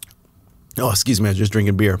 Oh, excuse me, I was just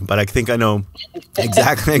drinking beer, but I think I know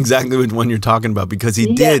exactly which one you're talking about because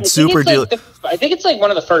he did super deal. I think it's like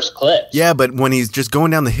one of the first clips. Yeah, but when he's just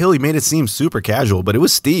going down the hill, he made it seem super casual, but it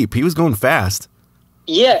was steep. He was going fast.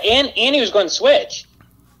 Yeah, and he was going switch.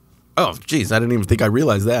 Oh, geez, I didn't even think I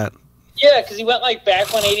realized that. Yeah, because he went like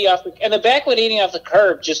back 180 and the back 180 off the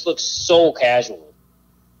curb just looks so casual.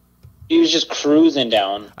 He was just cruising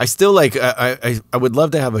down. I still like. I would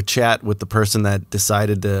love to have a chat with the person that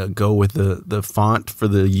decided to go with the font for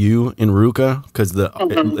the U in Ruka because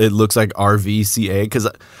it looks like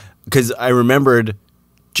RVCA. Because I remembered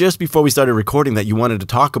just before we started recording that you wanted to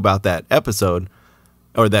talk about that episode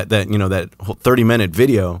or that whole 30-minute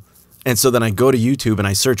video. And so then I go to YouTube and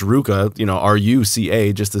I search RVCA,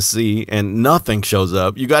 RUCA, just to see, and nothing shows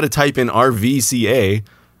up. You got to type in RVCA,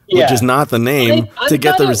 which is not the name, to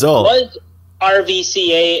get the result. It was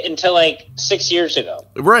RVCA until like 6 years ago.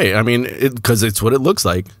 Right. I mean, because it's what it looks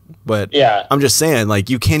like. But yeah, I'm just saying, like,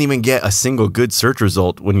 you can't even get a single good search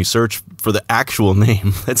result when you search for the actual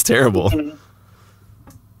name. That's terrible. Mm-hmm.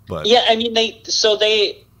 But yeah, I mean, they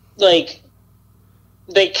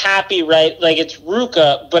copyright, like, it's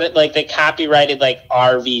RVCA, but they copyrighted like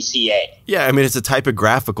RVCA. Yeah, I mean, it's a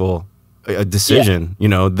typographical decision.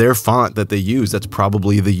 Their font that they use, that's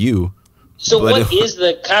probably the U. So what is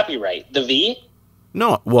the copyright? The V?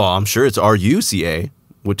 No, well, I'm sure it's RUCA,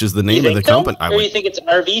 which is the name of the company. Or do you think it's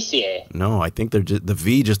RVCA? No, I think the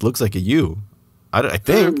V just looks like a U. I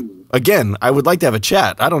think. Again, I would like to have a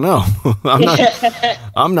chat. I don't know.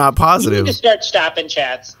 I'm not positive. You need to start stopping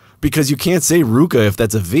chats. Because you can't say RVCA if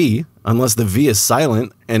that's a V, unless the V is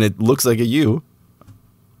silent and it looks like a U.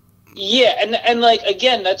 Yeah, and like,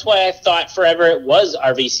 again, that's why I thought forever it was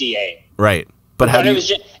RVCA. Right. But how do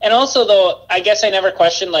you... And also, though, I guess I never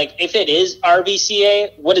questioned, like, if it is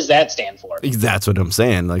RVCA, what does that stand for? That's what I'm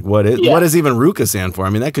saying. Like, what does even RVCA stand for? I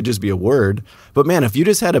mean, that could just be a word. But, man, if you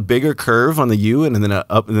just had a bigger curve on the U and then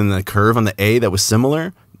a curve on the A that was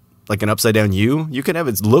similar, like an upside-down U, you could have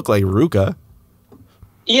it look like RVCA.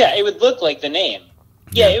 Yeah, it would look like the name.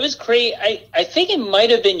 Yeah, it was crazy. I think it might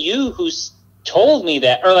have been you who's told me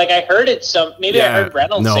that, or like I heard it I heard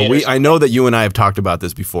Reynolds say it. I know that you and I have talked about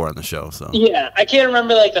this before on the show. So yeah, I can't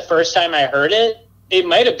remember like the first time I heard it. It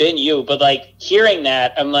might have been you, but like hearing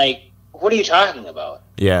that, I'm like, what are you talking about?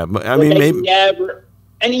 Yeah, but I mean, maybe never.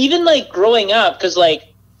 And even like growing up, because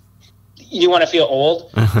like you want to feel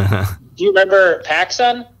old. Do you remember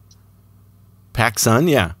PacSun? PacSun,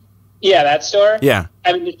 yeah. Yeah, that store. Yeah.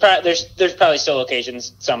 I mean, there's probably still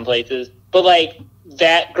locations some places, but like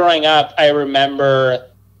that growing up, I remember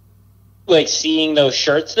like seeing those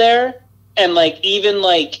shirts there, and like even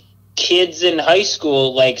like kids in high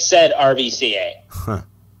school like said RVCA. Huh.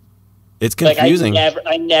 It's confusing. Like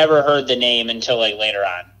I never heard the name until like later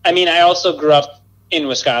on. I mean, I also grew up in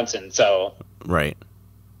Wisconsin, so right.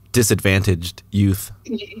 Disadvantaged youth.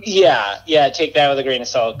 Yeah, take that with a grain of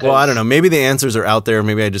salt. Well, I don't know. Maybe the answers are out there.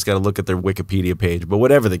 Maybe I just got to look at their Wikipedia page. But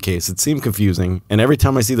whatever the case, it seemed confusing. And every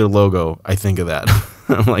time I see their logo, I think of that.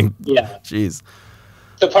 I'm like, yeah, jeez.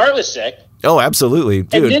 The part was sick. Oh, absolutely,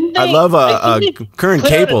 dude. I love Current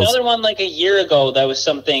Cables. Another one like a year ago that was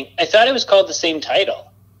something. I thought it was called the same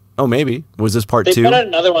title. Oh, maybe. Was this part 2? They put out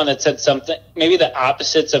another one that said something. Maybe the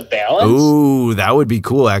opposites of balance. Ooh, that would be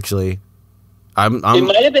cool, actually. It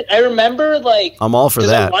might have been. I remember, like, I'm all for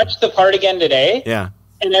that. I watched the part again today. Yeah.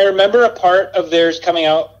 And I remember a part of theirs coming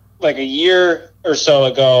out like a year or so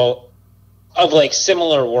ago of like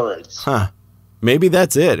similar words. Huh. Maybe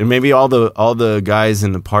that's it. And maybe all the guys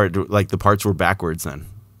in the part, like the parts were backwards then.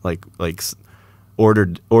 Like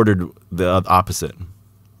ordered the opposite.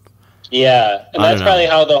 Yeah, and that's probably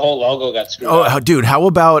how the whole logo got screwed up. Oh, dude, how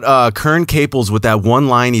about Kern Caples with that one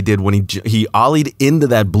line he did when he ollied into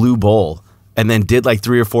that blue bowl and then did like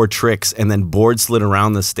 3 or 4 tricks and then board slid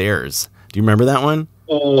around the stairs. Do you remember that one?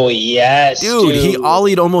 Oh, yes, dude. He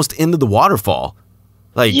ollied almost into the waterfall.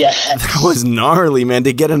 Like, that was gnarly, man,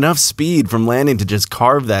 to get enough speed from landing to just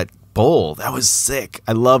carve that bowl. That was sick.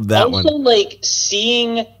 I loved that one. Also, like,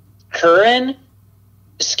 seeing Curran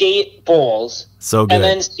skate bowls. So good. And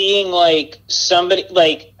then seeing, like, somebody,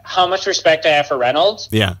 like, how much respect I have for Reynolds.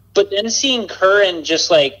 Yeah. But then seeing Curran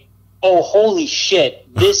just, like, oh, holy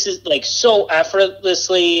shit, this is, like, so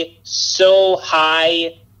effortlessly, so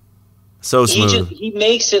high. So smooth. He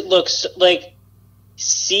makes it look like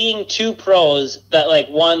seeing 2 pros that, like,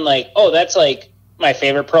 one, like, oh, that's, like, my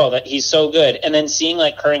favorite pro, that he's so good. And then seeing,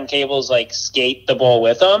 like, Curran Cables, like, skate the bowl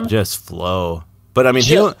with him. Just flow. But, I mean,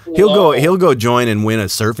 he'll go join and win a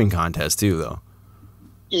surfing contest, too, though.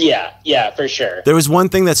 Yeah, for sure. There was one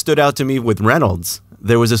thing that stood out to me with Reynolds.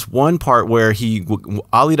 There was this one part where he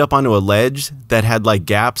ollied up onto a ledge that had like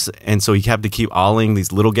gaps, and so he had to keep ollieing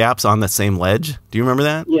these little gaps on the same ledge. Do you remember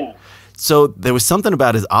that? Yeah. So there was something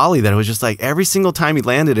about his ollie that it was just like every single time he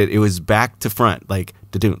landed it, it was back to front, like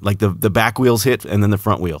the back wheels hit and then the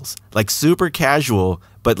front wheels, like super casual,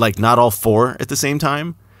 but like not all 4 at the same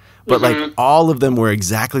time. But like all of them were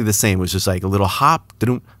exactly the same. It was just like a little hop,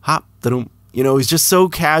 da-doom, hop, da-doom. You know, it was just so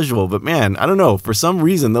casual. But man, I don't know. For some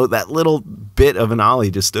reason, though, that little bit of an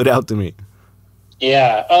ollie just stood out to me.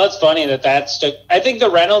 Yeah. Oh, it's funny that stuck. I think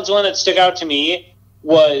the Reynolds one that stuck out to me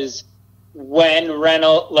was when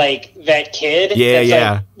Reynolds, like that kid. Yeah,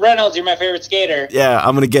 yeah. Like, Reynolds, you're my favorite skater. Yeah,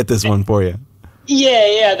 I'm going to get this one for you.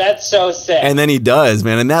 Yeah, that's so sick. And then he does,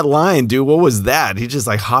 man. And that line, dude, what was that? He just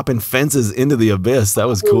like hopping fences into the abyss. That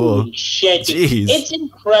was cool. Holy shit. Jeez. It's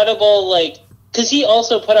incredible, like, because he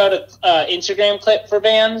also put out a Instagram clip for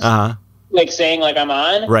bands. Uh-huh. Like saying, like, I'm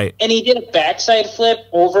on. Right. And he did a backside flip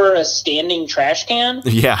over a standing trash can.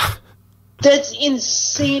 Yeah. That's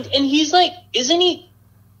insane. And he's like, isn't he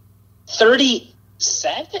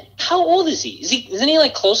 37? How old is he? Isn't he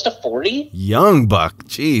like close to 40? Young buck.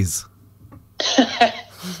 Jeez.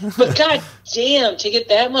 But god damn, to get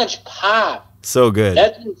that much pop. So good.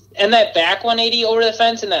 And that back 180 over the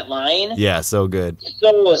fence and that line. Yeah, so good.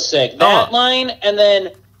 So sick. That line, and then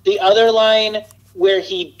the other line where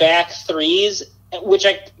he back threes, which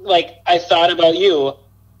I thought about you.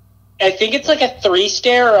 I think it's like a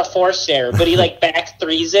 3-stair or a 4-stair, but he like back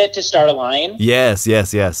threes it to start a line. Yes.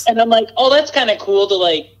 And I'm like, oh, that's kind of cool to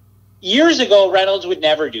like. Years ago, Reynolds would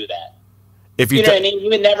never do that. If you know what I mean? He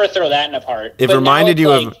would never throw that in a part. If it reminded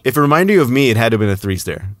you of me, it had to have been a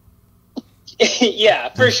 3-stair. Yeah,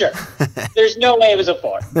 for sure. There's no way it was a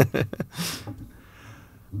 4.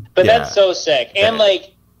 But that's so sick. And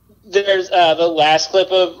like, there's the last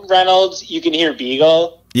clip of Reynolds. You can hear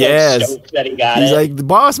Beagle. Yes, stoked that he got He's it. like, the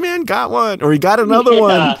boss man got one, or he got another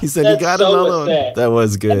one. He said he got another one. That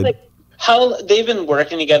was good. Like, how they've been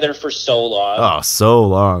working together for so long. Oh, so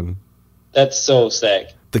long. That's so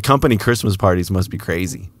sick. The company Christmas parties must be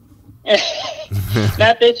crazy.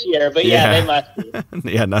 Not this year, but yeah, they must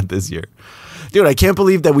be. Yeah, not this year. Dude, I can't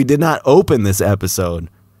believe that we did not open this episode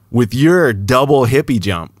with your double hippie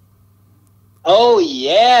jump. Oh,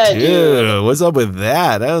 yeah, dude. What's up with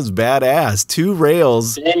that? That was badass. 2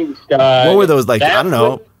 rails. Thanks, God. What were those, like, I don't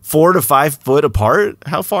know, 4 to 5 foot apart?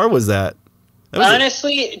 How far was that?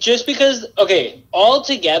 Honestly, just because, okay, all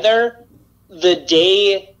together, the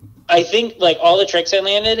day... I think, like, all the tricks I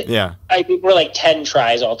landed, I think were, like, 10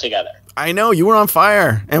 tries altogether. I know. You were on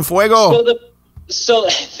fire. And fuego.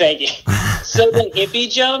 Thank you. So the hippie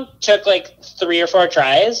jump took, like, 3 or 4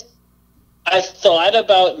 tries. I thought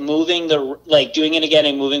about doing it again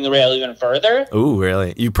and moving the rail even further. Ooh,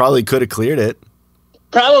 really? You probably could have cleared it.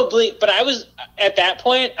 Probably. But at that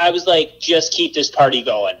point, I was like, just keep this party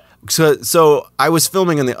going. So I was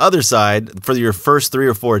filming on the other side for your first 3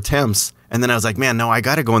 or 4 attempts. And then I was like, man, no, I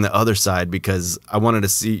got to go on the other side because I wanted to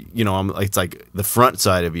see, it's like the front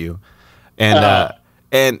side of you. And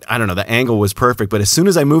and I don't know, the angle was perfect. But as soon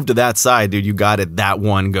as I moved to that side, dude, you got it that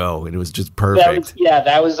one go. And it was just perfect.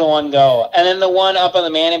 That was the one go. And then the one up on the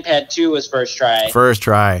Manning pad, too, was first try. First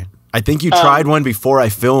try. I think you tried one before I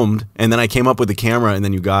filmed. And then I came up with the camera and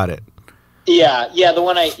then you got it. Yeah, the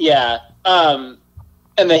one and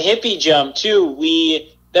the hippie jump, too,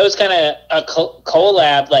 that was kind of a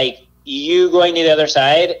collab, like, you going to the other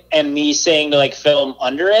side and me saying to like film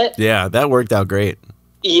under it. Yeah, that worked out great.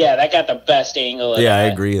 Yeah, that got the best angle. Yeah, I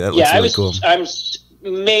agree. That looks really cool.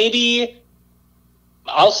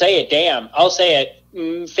 I'll say it. Damn, I'll say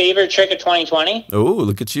it. Favorite trick of 2020. Oh,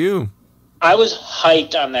 look at you! I was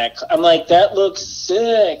hyped on that. I'm like, that looks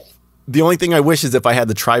sick. The only thing I wish is if I had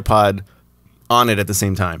the tripod on it at the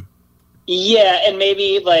same time. Yeah, and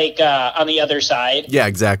maybe like on the other side. Yeah,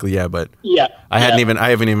 exactly. Yeah, but I hadn't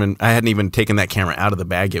even taken that camera out of the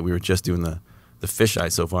bag yet. We were just doing the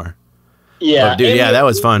fisheye so far. Yeah, but dude. That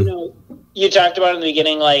was fun. You talked about in the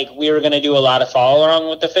beginning, like we were going to do a lot of follow along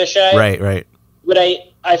with the fisheye. Right. But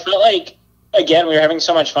I felt like again we were having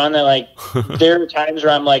so much fun that like there were times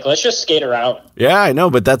where I'm like, let's just skate around. Yeah, I know,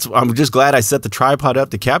 but I'm just glad I set the tripod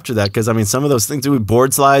up to capture that because I mean some of those things, dude,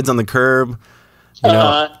 board slides on the curb.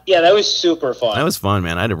 Yeah, that was super fun. That was fun,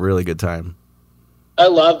 man. I had a really good time. I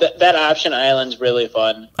love that. That option island's really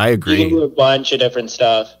fun. I agree. You can do a bunch of different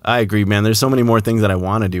stuff. I agree, man. There's so many more things that I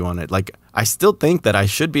want to do on it. Like, I still think that I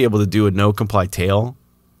should be able to do a no comply tail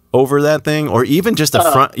over that thing, or even just a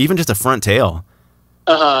front tail.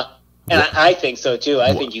 And I think so too.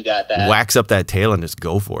 I think you got that. Wax up that tail and just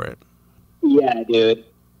go for it. Yeah, dude.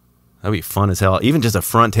 That'd be fun as hell. Even just a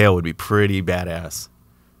front tail would be pretty badass.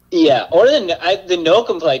 Yeah, or the no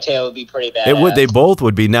comply tail would be pretty badass. It would. They both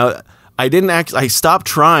would be. Now, I stopped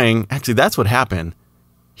trying. Actually, that's what happened.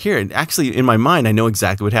 Here, actually, in my mind, I know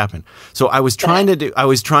exactly what happened. So I was trying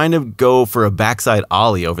to go for a backside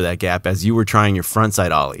ollie over that gap as you were trying your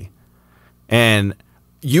frontside ollie, and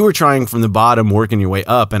you were trying from the bottom, working your way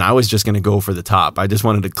up, and I was just going to go for the top. I just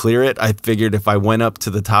wanted to clear it. I figured if I went up to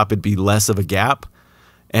the top, it'd be less of a gap.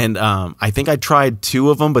 And I think I tried 2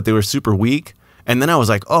 of them, but they were super weak. And then I was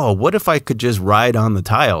like, oh, what if I could just ride on the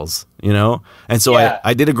tiles, you know? And so Yeah.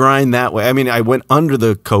 I did a grind that way. I mean, I went under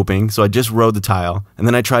the coping, so I just rode the tile. And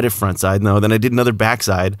then I tried it front side. No, then I did another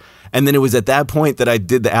backside. And then it was at that point that I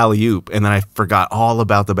did the alley-oop, and then I forgot all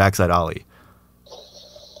about the backside ollie.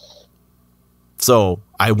 So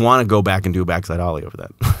I want to go back and do a backside ollie over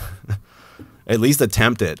that. At least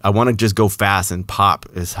attempt it. I want to just go fast and pop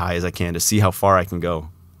as high as I can to see how far I can go.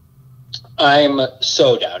 I'm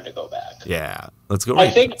so down to go back. Yeah, let's go. I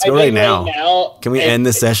think right now. Can we end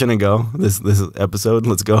this session and go? This episode.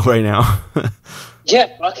 Let's go right now.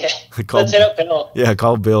 Yeah. Okay. Let's hit up Bill. Yeah,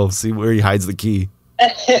 call Bill. See where he hides the key.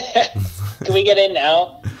 Can we get in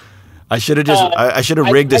now? I should have just. I should have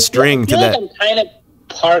rigged a string to that. I'm kind of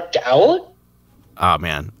parked out. Oh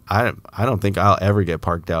man, I don't think I'll ever get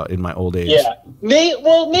parked out in my old age. Yeah.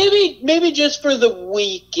 Maybe just for the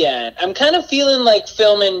weekend. I'm kind of feeling like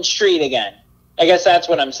filming street again. I guess that's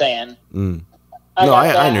what I'm saying. No, I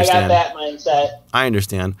understand. I got that mindset. I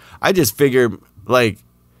understand. I just figure like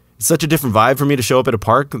it's such a different vibe for me to show up at a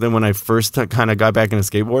park than when I first kind of got back into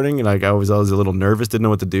skateboarding, and like I was always a little nervous, didn't know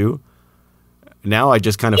what to do. Now I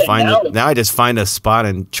just kind of now I just find a spot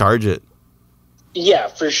and charge it. Yeah,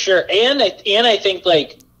 for sure. And I think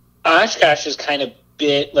like Oshkosh has kind of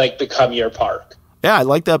become your park. Yeah, I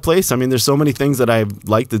like that place. I mean, there's so many things that I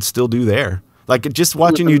like to still do there. Like just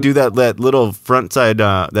watching you do that little front side,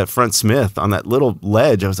 that front Smith on that little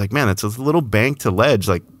ledge. I was like, man, it's a little bank to ledge.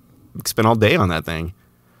 Like, you spend all day on that thing.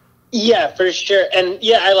 Yeah, for sure. And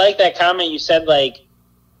yeah, I like that comment you said. Like,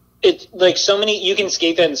 it's like you can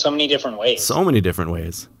skate that in so many different ways. So many different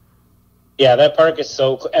ways. Yeah, that park is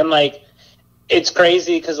so cool. And like, it's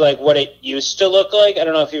crazy because like what it used to look like. I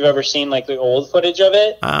don't know if you've ever seen like the old footage of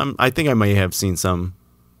it. I think I may have seen some.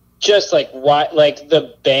 Just like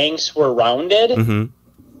the banks were rounded, and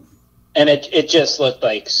it just looked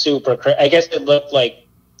like super. I guess it looked like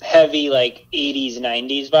heavy like 80s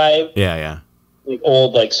 90s vibe. Yeah. Like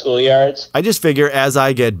old like schoolyards. I just figure as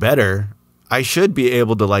I get better, I should be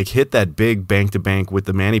able to like hit that big bank to bank with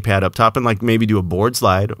the mani pad up top and like maybe do a board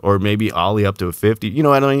slide or maybe ollie up to a 50. You know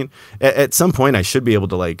what I mean? At some point, I should be able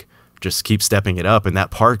to like just keep stepping it up, and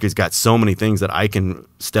that park has got so many things that I can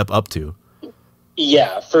step up to.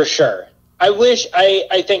 Yeah, for sure.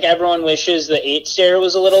 I think everyone wishes the 8 stair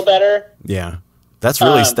was a little better. Yeah. That's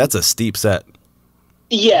really, that's a steep set.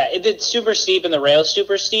 Yeah, it's super steep and the rail's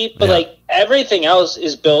super steep, but like everything else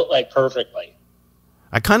is built like perfectly.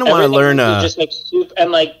 I kind of want to learn, just like soup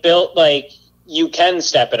and like built like you can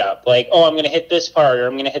step it up. Like, oh, I'm going to hit this part or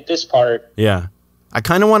I'm going to hit this part. Yeah. I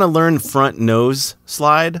kind of want to learn front nose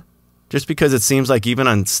slide just because it seems like even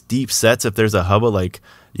on steep sets, if there's a hubba, like,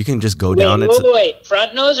 you can just go down. Wait.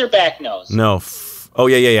 Front nose or back nose? No. Oh,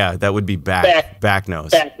 yeah. That would be back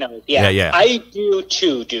nose. Back nose, yeah. Yeah. I do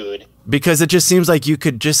too, dude. Because it just seems like you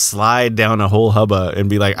could just slide down a whole hubba and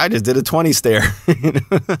be like, I just did a 20 stair.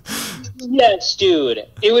 Yes, dude.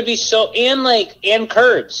 It would be so... And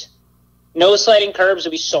curbs. Nose sliding curbs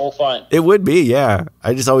would be so fun. It would be, yeah.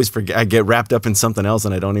 I just always forget. I get wrapped up in something else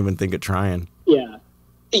and I don't even think of trying. Yeah.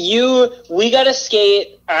 We got to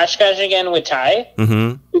skate Oshkosh again with Ty.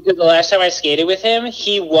 Because the last time I skated with him,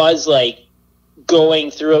 he was like going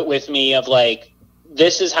through it with me of like,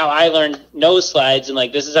 this is how I learned nose slides and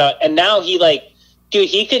like this is how, and now he like, dude,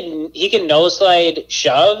 he can nose slide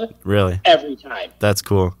shove really every time. That's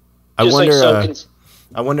cool. I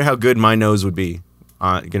wonder how good my nose would be,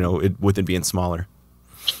 with it being smaller.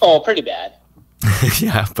 Oh, pretty bad.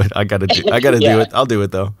 Yeah, but I gotta do it. I'll do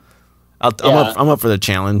it though. I'm up for the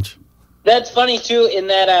challenge. That's funny too. In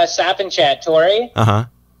that Stop and Chat, Tori,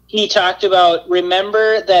 he talked about,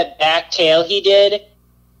 remember that back tail he did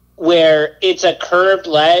where it's a curved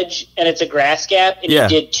ledge and it's a grass gap, and he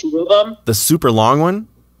did 2 of them. The super long one?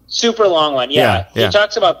 Super long one, yeah. He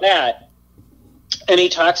talks about that. And he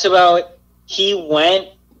talks about he went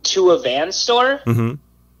to a van store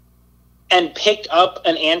and picked up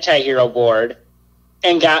an anti-hero board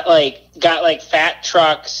and got fat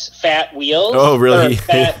trucks, fat wheels. Oh, really?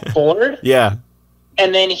 Fat board. Yeah.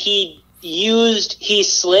 And then he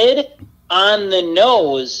slid on the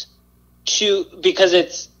nose because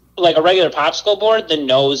it's like a regular popsicle board, the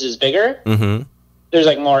nose is bigger. There's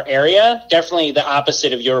like more area. Definitely the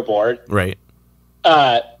opposite of your board. Right.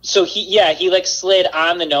 So he like slid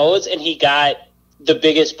on the nose and he got the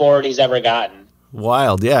biggest board he's ever gotten.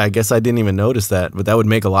 Wild. Yeah, I guess I didn't even notice that, but that would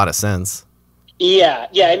make a lot of sense. Yeah,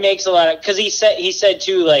 it makes a lot of, because he said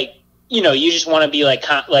too, like, you just want to be like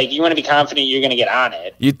you want to be confident you're going to get on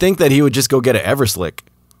it. You'd think that he would just go get an Everslick.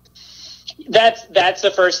 That's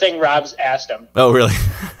the first thing Rob's asked him. Oh, really?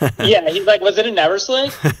 Yeah, he's like, was it an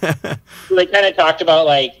Everslick? They kind of talked about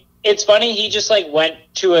like it's funny. He just like went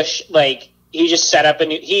to he just set up a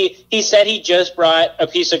new. He said he just brought a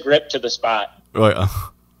piece of grip to the spot.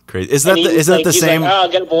 Oh, crazy! Isn't that the same? Like, oh,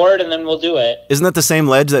 I'll get a board and then we'll do it. Isn't that the same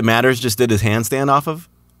ledge that Matters just did his handstand off of?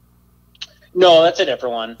 No, that's a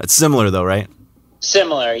different one. That's similar though, right?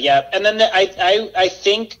 Similar, yeah. And then I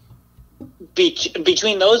think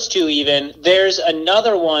between those two, even there's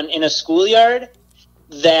another one in a schoolyard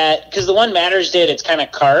that because the one Matters did, it's kind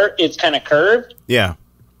of curved. Yeah.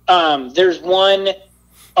 There's one.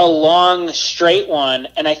 A long straight one,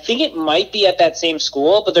 and I think it might be at that same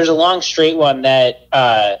school, but there's a long straight one that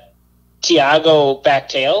Tiago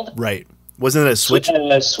backtailed. Right. Wasn't it a switch? Switch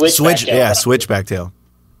backtail. Switch backtail.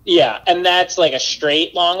 Yeah, and that's like a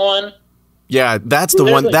straight long one. Yeah, that's the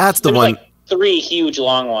one. That's the one. Like 3 huge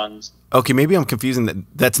long ones. Okay, maybe I'm confusing that.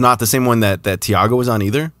 That's not the same one that Tiago was on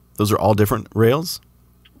either. Those are all different rails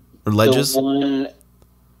or ledges.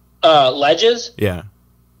 Ledges. Yeah.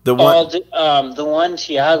 The one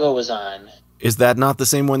Tiago was on. Is that not the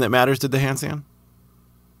same one that Matters did the handstand?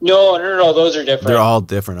 No. Those are different. They're all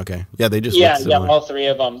different. Okay. Yeah, they just all 3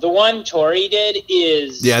 of them. The one Tori did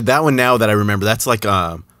is that one. Now that I remember, that's like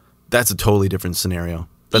that's a totally different scenario.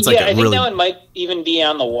 That's like I think that one might even be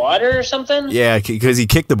on the water or something. Yeah, because he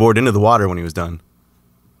kicked the board into the water when he was done.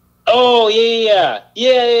 Oh yeah.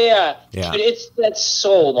 Dude, that's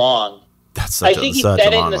so long. That's such I think he said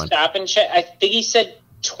it in the stop and check. I think he said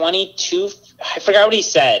 22. I forgot what he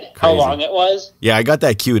said. Crazy. How long it was. Yeah, I got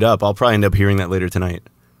that queued up. I'll probably end up hearing that later tonight.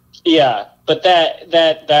 Yeah, but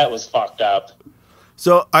that was fucked up.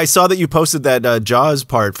 So I saw that you posted that Jaws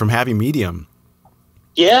part from Happy Medium.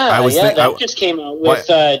 Yeah, that just came out with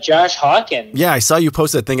Josh Hawkins. Yeah, I saw you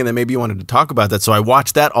post that thinking that maybe you wanted to talk about that, so I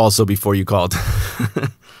watched that also before you called.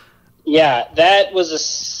 Yeah, that was a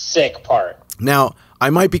sick part. Now,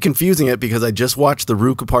 I might be confusing it because I just watched the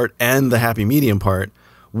Ruka part and the Happy Medium part.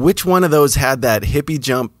 Which one of those had that hippie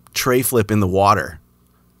jump tray flip in the water?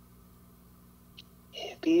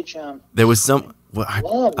 Hippie jump. There was some.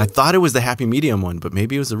 Well, I thought it was the Happy Medium one, but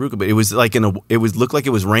maybe it was the Ruka. But it was like looked like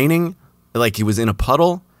it was raining, like he was in a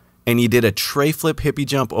puddle, and he did a tray flip hippie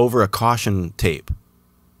jump over a caution tape.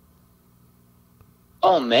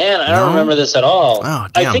 Oh man, I don't remember this at all. Oh,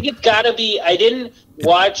 damn. I think it's got to be. I didn't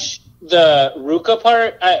watch the Ruka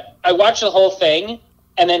part. I watched the whole thing.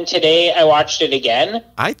 And then today I watched it again.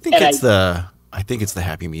 I think it's the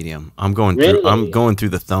Happy Medium. I'm going through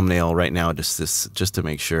the thumbnail right now just to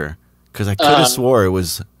make sure because I could have swore it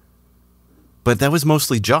was, but that was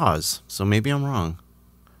mostly Jaws. So maybe I'm wrong.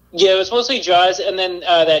 Yeah, it was mostly Jaws, and then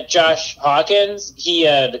that Josh Hawkins, he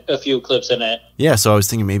had a few clips in it. Yeah, so I was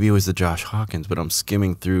thinking maybe it was the Josh Hawkins, but I'm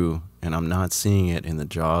skimming through and I'm not seeing it in the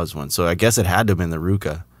Jaws one. So I guess it had to have been the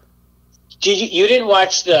Ruka. You didn't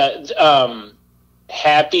watch the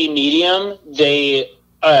Happy Medium? They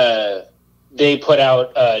put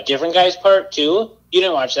out a different guy's part too. You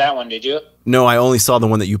didn't watch that one, did you? No, I only saw the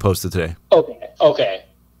one that you posted today. Okay.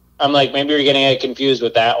 I'm like, maybe you're getting confused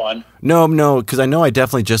with that one. No, because I know I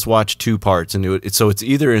definitely just watched 2 parts and so it's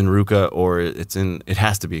either in Ruka or it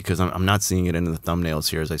has to be because I'm not seeing it in the thumbnails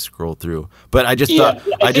here as I scroll through. But I just thought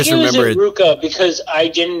I just remember it was in Ruka because I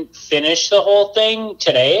didn't finish the whole thing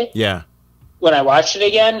today. Yeah. When I watched it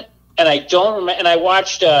again. And I don't remember. And I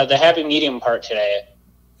watched the Happy Medium part today.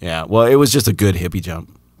 Yeah, well, it was just a good hippie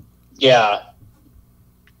jump. Yeah,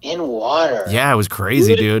 in water. Yeah, it was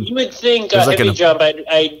crazy, dude. You would think hippie jump.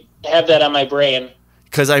 I have that on my brain.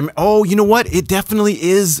 Because you know what? It definitely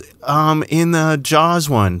is in the Jaws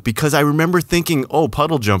one because I remember thinking,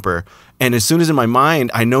 puddle jumper, and as soon as in my mind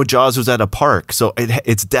I know Jaws was at a park, so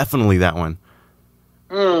it's definitely that one.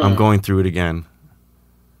 I'm going through it again.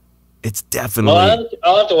 It's definitely. Well,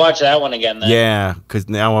 I'll have to watch that one again then. Yeah, because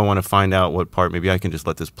now I want to find out what part. Maybe I can just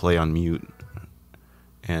let this play on mute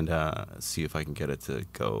and see if I can get it to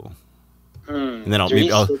go. And then I'll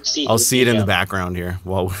see it in the background here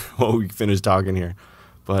while we finish talking here.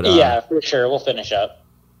 But yeah, for sure, we'll finish up.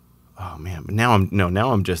 Oh man, but now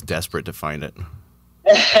I'm just desperate to find it.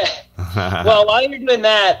 Well, while you're doing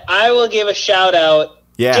that, I will give a shout out.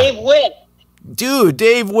 Yeah, Dave Witt. Dude,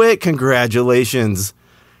 Dave Witt, congratulations.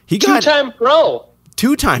 He got 2-time pro.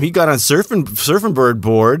 2-time. He got on surfing bird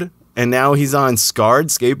board, and now he's on scarred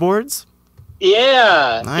skateboards.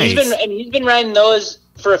 Yeah, nice. He's been riding those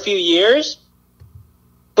for a few years.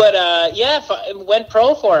 But it went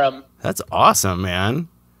pro for him. That's awesome, man.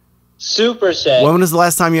 Super sick. When was the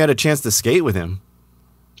last time you had a chance to skate with him?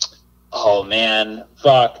 Oh man,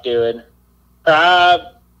 fuck, dude.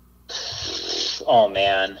 Oh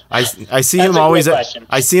man, I see him always.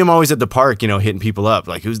 I see him always at the park, hitting people up.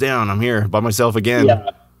 Like, who's down? I'm here by myself again.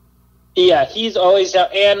 Yeah, he's always down.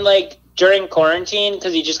 And like during quarantine,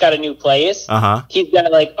 because he just got a new place, he's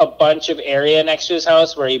got like a bunch of area next to his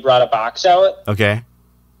house where he brought a box out. Okay.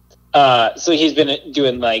 So he's been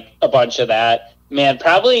doing like a bunch of that. Man,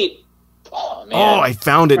 probably. Oh man. Oh, I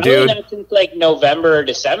found it, dude. Not since like November or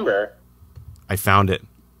December. I found it.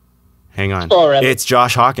 Hang on. Oh, really? It's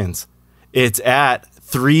Josh Hawkins. It's at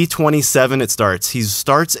 3:27. It starts. He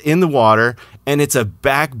starts in the water, and it's a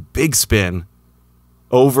back big spin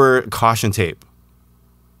over caution tape.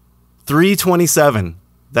 3:27.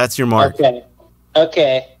 That's your mark.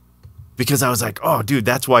 Okay. Because I was like, oh, dude,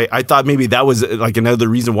 that's why I thought maybe that was like another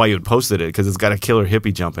reason why you had posted it, because it's got a killer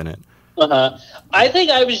hippie jump in it. I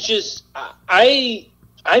think I was just I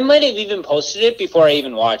might have even posted it before I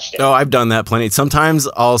even watched it. Oh, I've done that plenty. Sometimes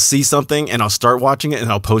I'll see something and I'll start watching it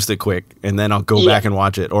and I'll post it quick, and then I'll go back and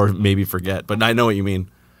watch it, or maybe forget. But I know what you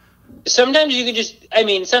mean. Sometimes you could just,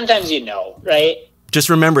 sometimes you know, right? Just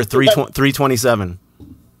remember 3:27.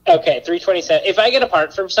 Okay, 3:27. If I get a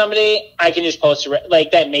part from somebody, I can just post it,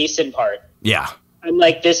 like that Mason part. Yeah. I'm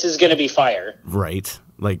like, this is going to be fire. Right.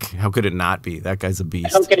 Like, how could it not be? That guy's a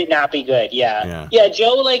beast. How could it not be good? Yeah.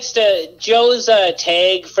 Joe's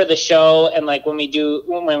tag for the show, and like when we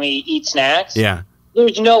eat snacks. Yeah.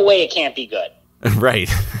 There's no way it can't be good. Right.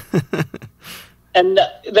 And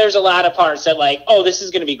there's a lot of parts that like, oh, this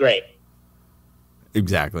is going to be great.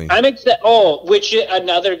 Exactly. Which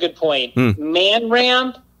another good point. Man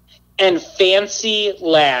Ramp and Fancy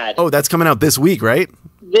Lad. Oh, that's coming out this week, right?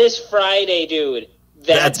 This Friday, dude.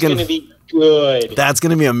 That's going to be good. That's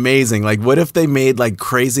going to be amazing. Like, what if they made like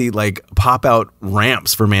crazy like pop out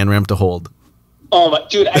ramps for Man Ramp to hold? Oh my,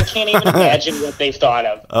 dude, I can't even imagine what they've thought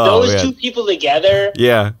of. Those two people together.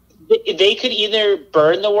 Yeah. They could either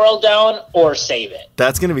burn the world down or save it.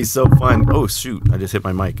 That's going to be so fun. Oh, shoot. I just hit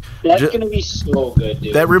my mic. That's going to be so good,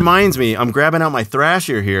 dude. That reminds me, I'm grabbing out my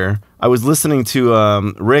Thrasher here. I was listening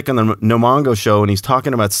to Rick on the Nomongo show, and he's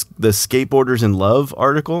talking about the Skateboarders in Love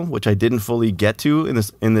article, which I didn't fully get to in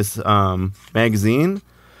this magazine.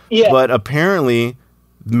 Yeah. But apparently,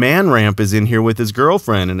 Man Ramp is in here with his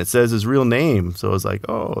girlfriend, and it says his real name. So I was like,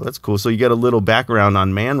 oh, that's cool. So you get a little background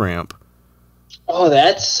on Man Ramp. Oh,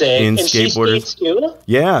 that's sick. And skateboarders. She skates too?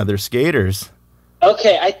 Yeah, they're skaters.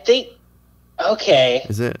 Okay, I think. Okay.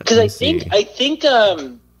 Is it? Because I think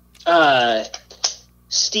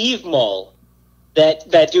Steve Mull,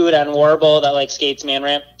 that dude on Warble that like skates Man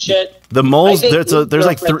Ramp shit. The Mulls. There's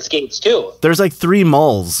like skates too. There's like 3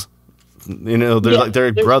 Mulls. You know,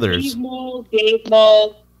 they're brothers. Steve Mull, Dave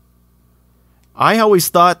Mull. I always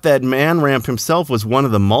thought that Man Ramp himself was one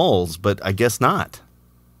of the Mulls, but I guess not.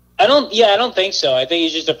 I don't think so. I think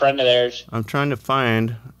he's just a friend of theirs. I'm trying to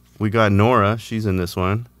find. We got Nora. She's in this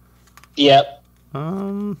one. Yep.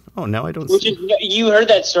 Oh, now I don't see. You heard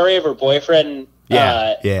that story of her boyfriend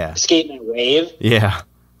skating that wave? Yeah.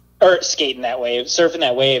 Or skating that wave, surfing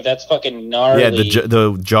that wave. That's fucking gnarly. Yeah,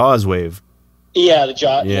 the Jaws wave. Yeah, the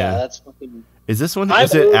Jaws. Yeah, that's fucking... Is this one?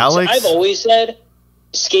 Is it Alex? I've always said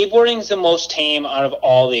skateboarding is the most tame out of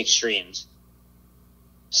all the extremes.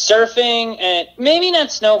 Surfing and maybe not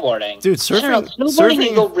snowboarding. Dude, snowboarding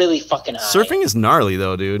can go really fucking high. Surfing is gnarly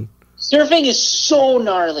though, dude. Surfing is so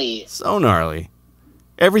gnarly. So gnarly.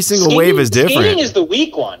 Every single wave is different. Skating is the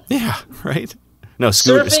weak one. Yeah, right? No,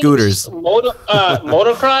 scooters.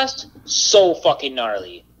 Motocross, so fucking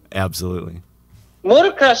gnarly. Absolutely.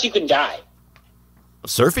 Motocross, you can die.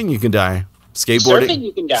 Surfing, you can die. Surfing,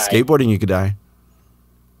 you can die. Skateboarding, you could die.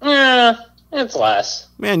 It's less.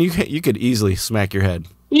 Man, you could easily smack your head.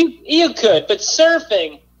 You could, but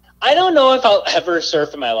surfing, I don't know if I'll ever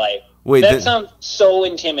surf in my life. Wait, that sounds so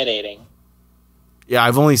intimidating. Yeah,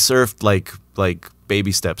 I've only surfed like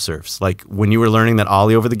baby step surfs. Like when you were learning that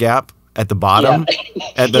ollie over the gap at the bottom.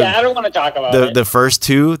 Yeah, I don't want to talk about it. The first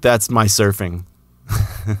 2, that's my surfing.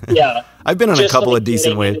 Yeah. I've been on a couple of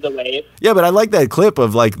decent waves. Yeah, but I like that clip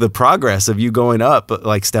of like the progress of you going up,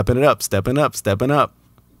 like stepping it up, stepping up, stepping up.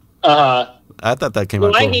 I thought that came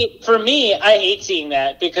out cool. I hate seeing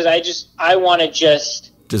that because I want to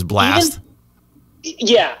just blast.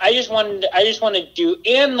 I just want to do,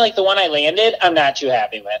 and like the one I landed, I'm not too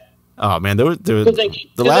happy with. Oh man, the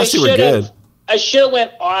last 2 were good. I should have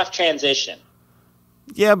went off transition.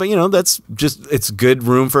 Yeah, but it's good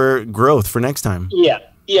room for growth for next time. Yeah,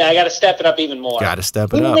 I got to step it up even more. Got to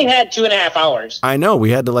step it up. We only had 2.5 hours. I know.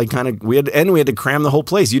 We had to we had to cram the whole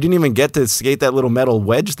place. You didn't even get to skate that little metal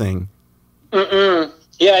wedge thing.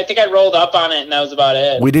 Yeah, I think I rolled up on it, and that was about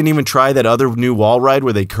it. We didn't even try that other new wall ride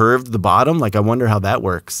where they curved the bottom. Like, I wonder how that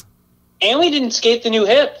works. And we didn't skate the new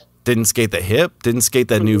hip. Didn't skate the hip. Didn't skate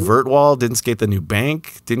that new vert wall. Didn't skate the new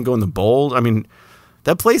bank. Didn't go in the bowl. I mean,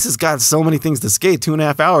 that place has got so many things to skate,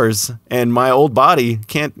 2.5 hours, and my old body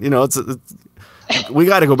can't, it's we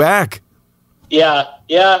got to go back. Yeah,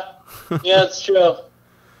 it's true. All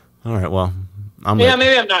right, well,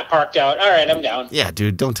 maybe I'm not parked out. All right, I'm down. Yeah,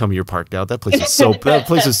 dude, don't tell me you're parked out. That place is that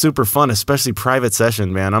place is super fun, especially private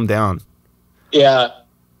session, man. I'm down. Yeah,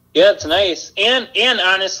 it's nice, and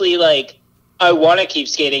honestly, like, I want to keep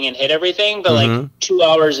skating and hit everything, but like 2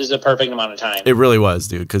 hours is a perfect amount of time. It really was,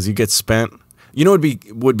 dude, because you get spent. You know,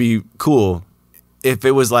 would be cool if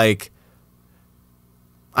it was like,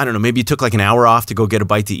 I don't know, maybe you took like an hour off to go get a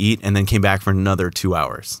bite to eat and then came back for another 2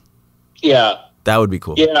 hours. Yeah, that would be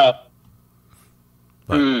cool. Yeah,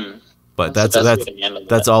 but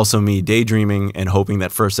that's also me daydreaming and hoping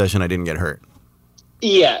that first session I didn't get hurt.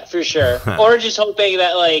 Yeah, for sure. Or just hoping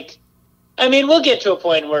that, like, I mean, we'll get to a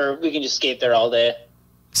point where we can just skate there all day.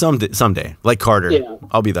 Someday, like Carter. Yeah.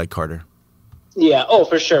 I'll be like Carter. Yeah. Oh,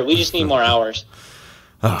 for sure. We just need more hours.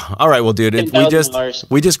 All right. Well, dude,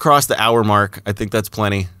 we just crossed the hour mark. I think that's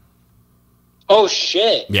plenty. Oh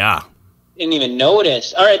shit. Yeah. Didn't even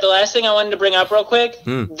notice. All right. The last thing I wanted to bring up real quick,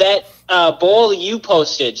 that bowl you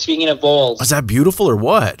posted. Speaking of bowls, was that beautiful or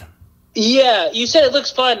what? Yeah, you said it looks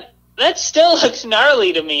fun. That still looks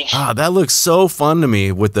gnarly to me. That looks so fun to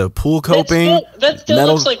me with the pool coping. That still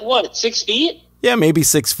looks like what, 6 feet? Yeah, maybe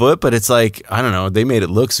 6 foot, but it's like, I don't know. They made it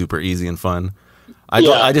look super easy and fun.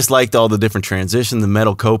 I just liked all the different transition, the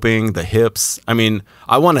metal coping, the hips. I mean,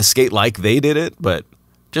 I want to skate like they did it, but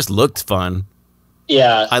just looked fun.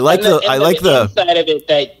 Yeah, I like the inside of it,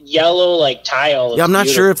 that yellow like tile. Yeah, I'm not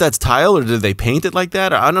sure if that's tile or did they paint it like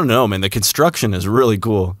that. I don't know, man. The construction is really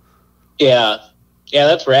cool. Yeah. Yeah,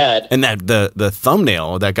 that's rad. And that the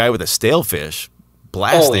thumbnail, that guy with a stale fish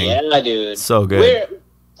blasting. Oh yeah, dude. So good.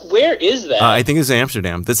 Where is that? I think it's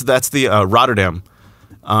Amsterdam. That's the Rotterdam.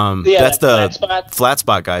 That's the flat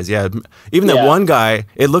spot guys. Yeah. Even that one guy,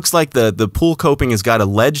 it looks like the pool coping has got a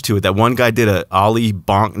ledge to it. That one guy did a ollie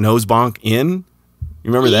bonk, nose bonk in.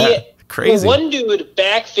 You remember that? Crazy. Well, one dude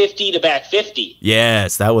back 50 to back 50.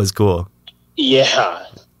 Yes, that was cool. Yeah.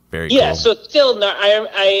 Very cool. Yeah, so still,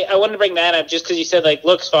 I wanted to bring that up just because you said, like,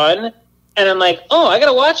 looks fun. And I'm like, oh, I got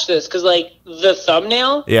to watch this because, like, the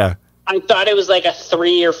thumbnail. Yeah. I thought it was like a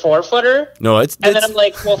 3 or 4 footer. No, and then I'm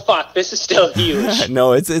like, well, fuck, this is still huge.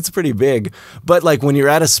 No, it's pretty big. But, like, when you're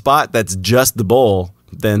at a spot that's just the bowl,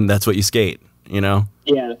 then that's what you skate, you know?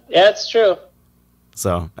 Yeah, that's true.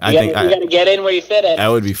 So I think you got to get in where you fit it. That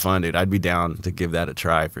would be fun, dude. I'd be down to give that a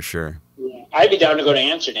try for sure. Yeah, I'd be down to go to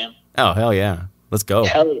Amsterdam. Oh, hell yeah. Let's go.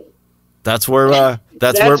 Hell yeah. That's where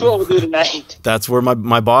that's what we'll do tonight. That's where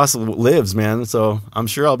my boss lives, man. So I'm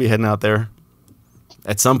sure I'll be heading out there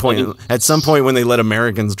at some point. At some point when they let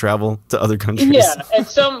Americans travel to other countries. Yeah, at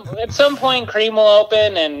some point, Cream will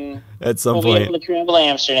open, and at some we'll point be able to travel to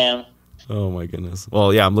Amsterdam. Oh my goodness.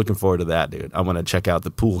 Well, yeah, I'm looking forward to that, dude. I want to check out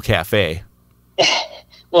the pool cafe.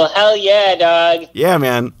 Well, hell yeah, dog. Yeah,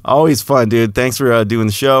 man. Always fun, dude. Thanks for doing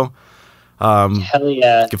the show. Hell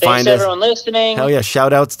yeah. Thanks to everyone listening. Hell yeah.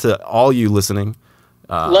 Shout outs to all you listening.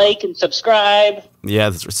 Like and subscribe. Yeah,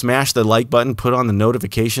 smash the like button. Put on the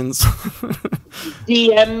notifications.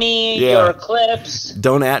 DM me your clips.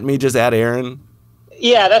 Don't at me, just at Aaron.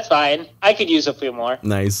 Yeah, that's fine. I could use a few more.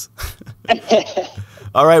 Nice.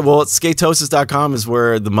 All right, well, Skatosis.com is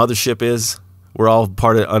where the mothership is. We're all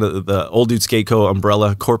part of under the Old Dude Skate Co.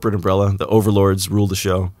 umbrella, corporate umbrella. The overlords rule the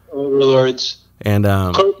show. Overlords. And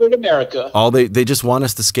corporate America. All they just want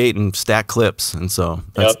us to skate and stack clips, and so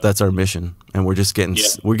that's our mission. And we're just getting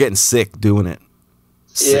we're getting sick doing it.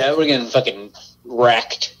 Sick. Yeah, we're getting fucking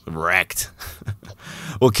wrecked.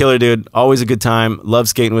 Well, killer dude, always a good time. Love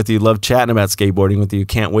skating with you. Love chatting about skateboarding with you.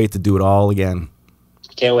 Can't wait to do it all again.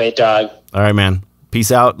 Can't wait, dog. All right, man.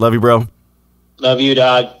 Peace out. Love you, bro. Love you,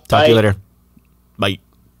 dog. Talk to you later. Bye.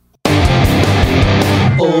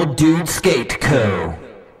 Old Dude Skate Co.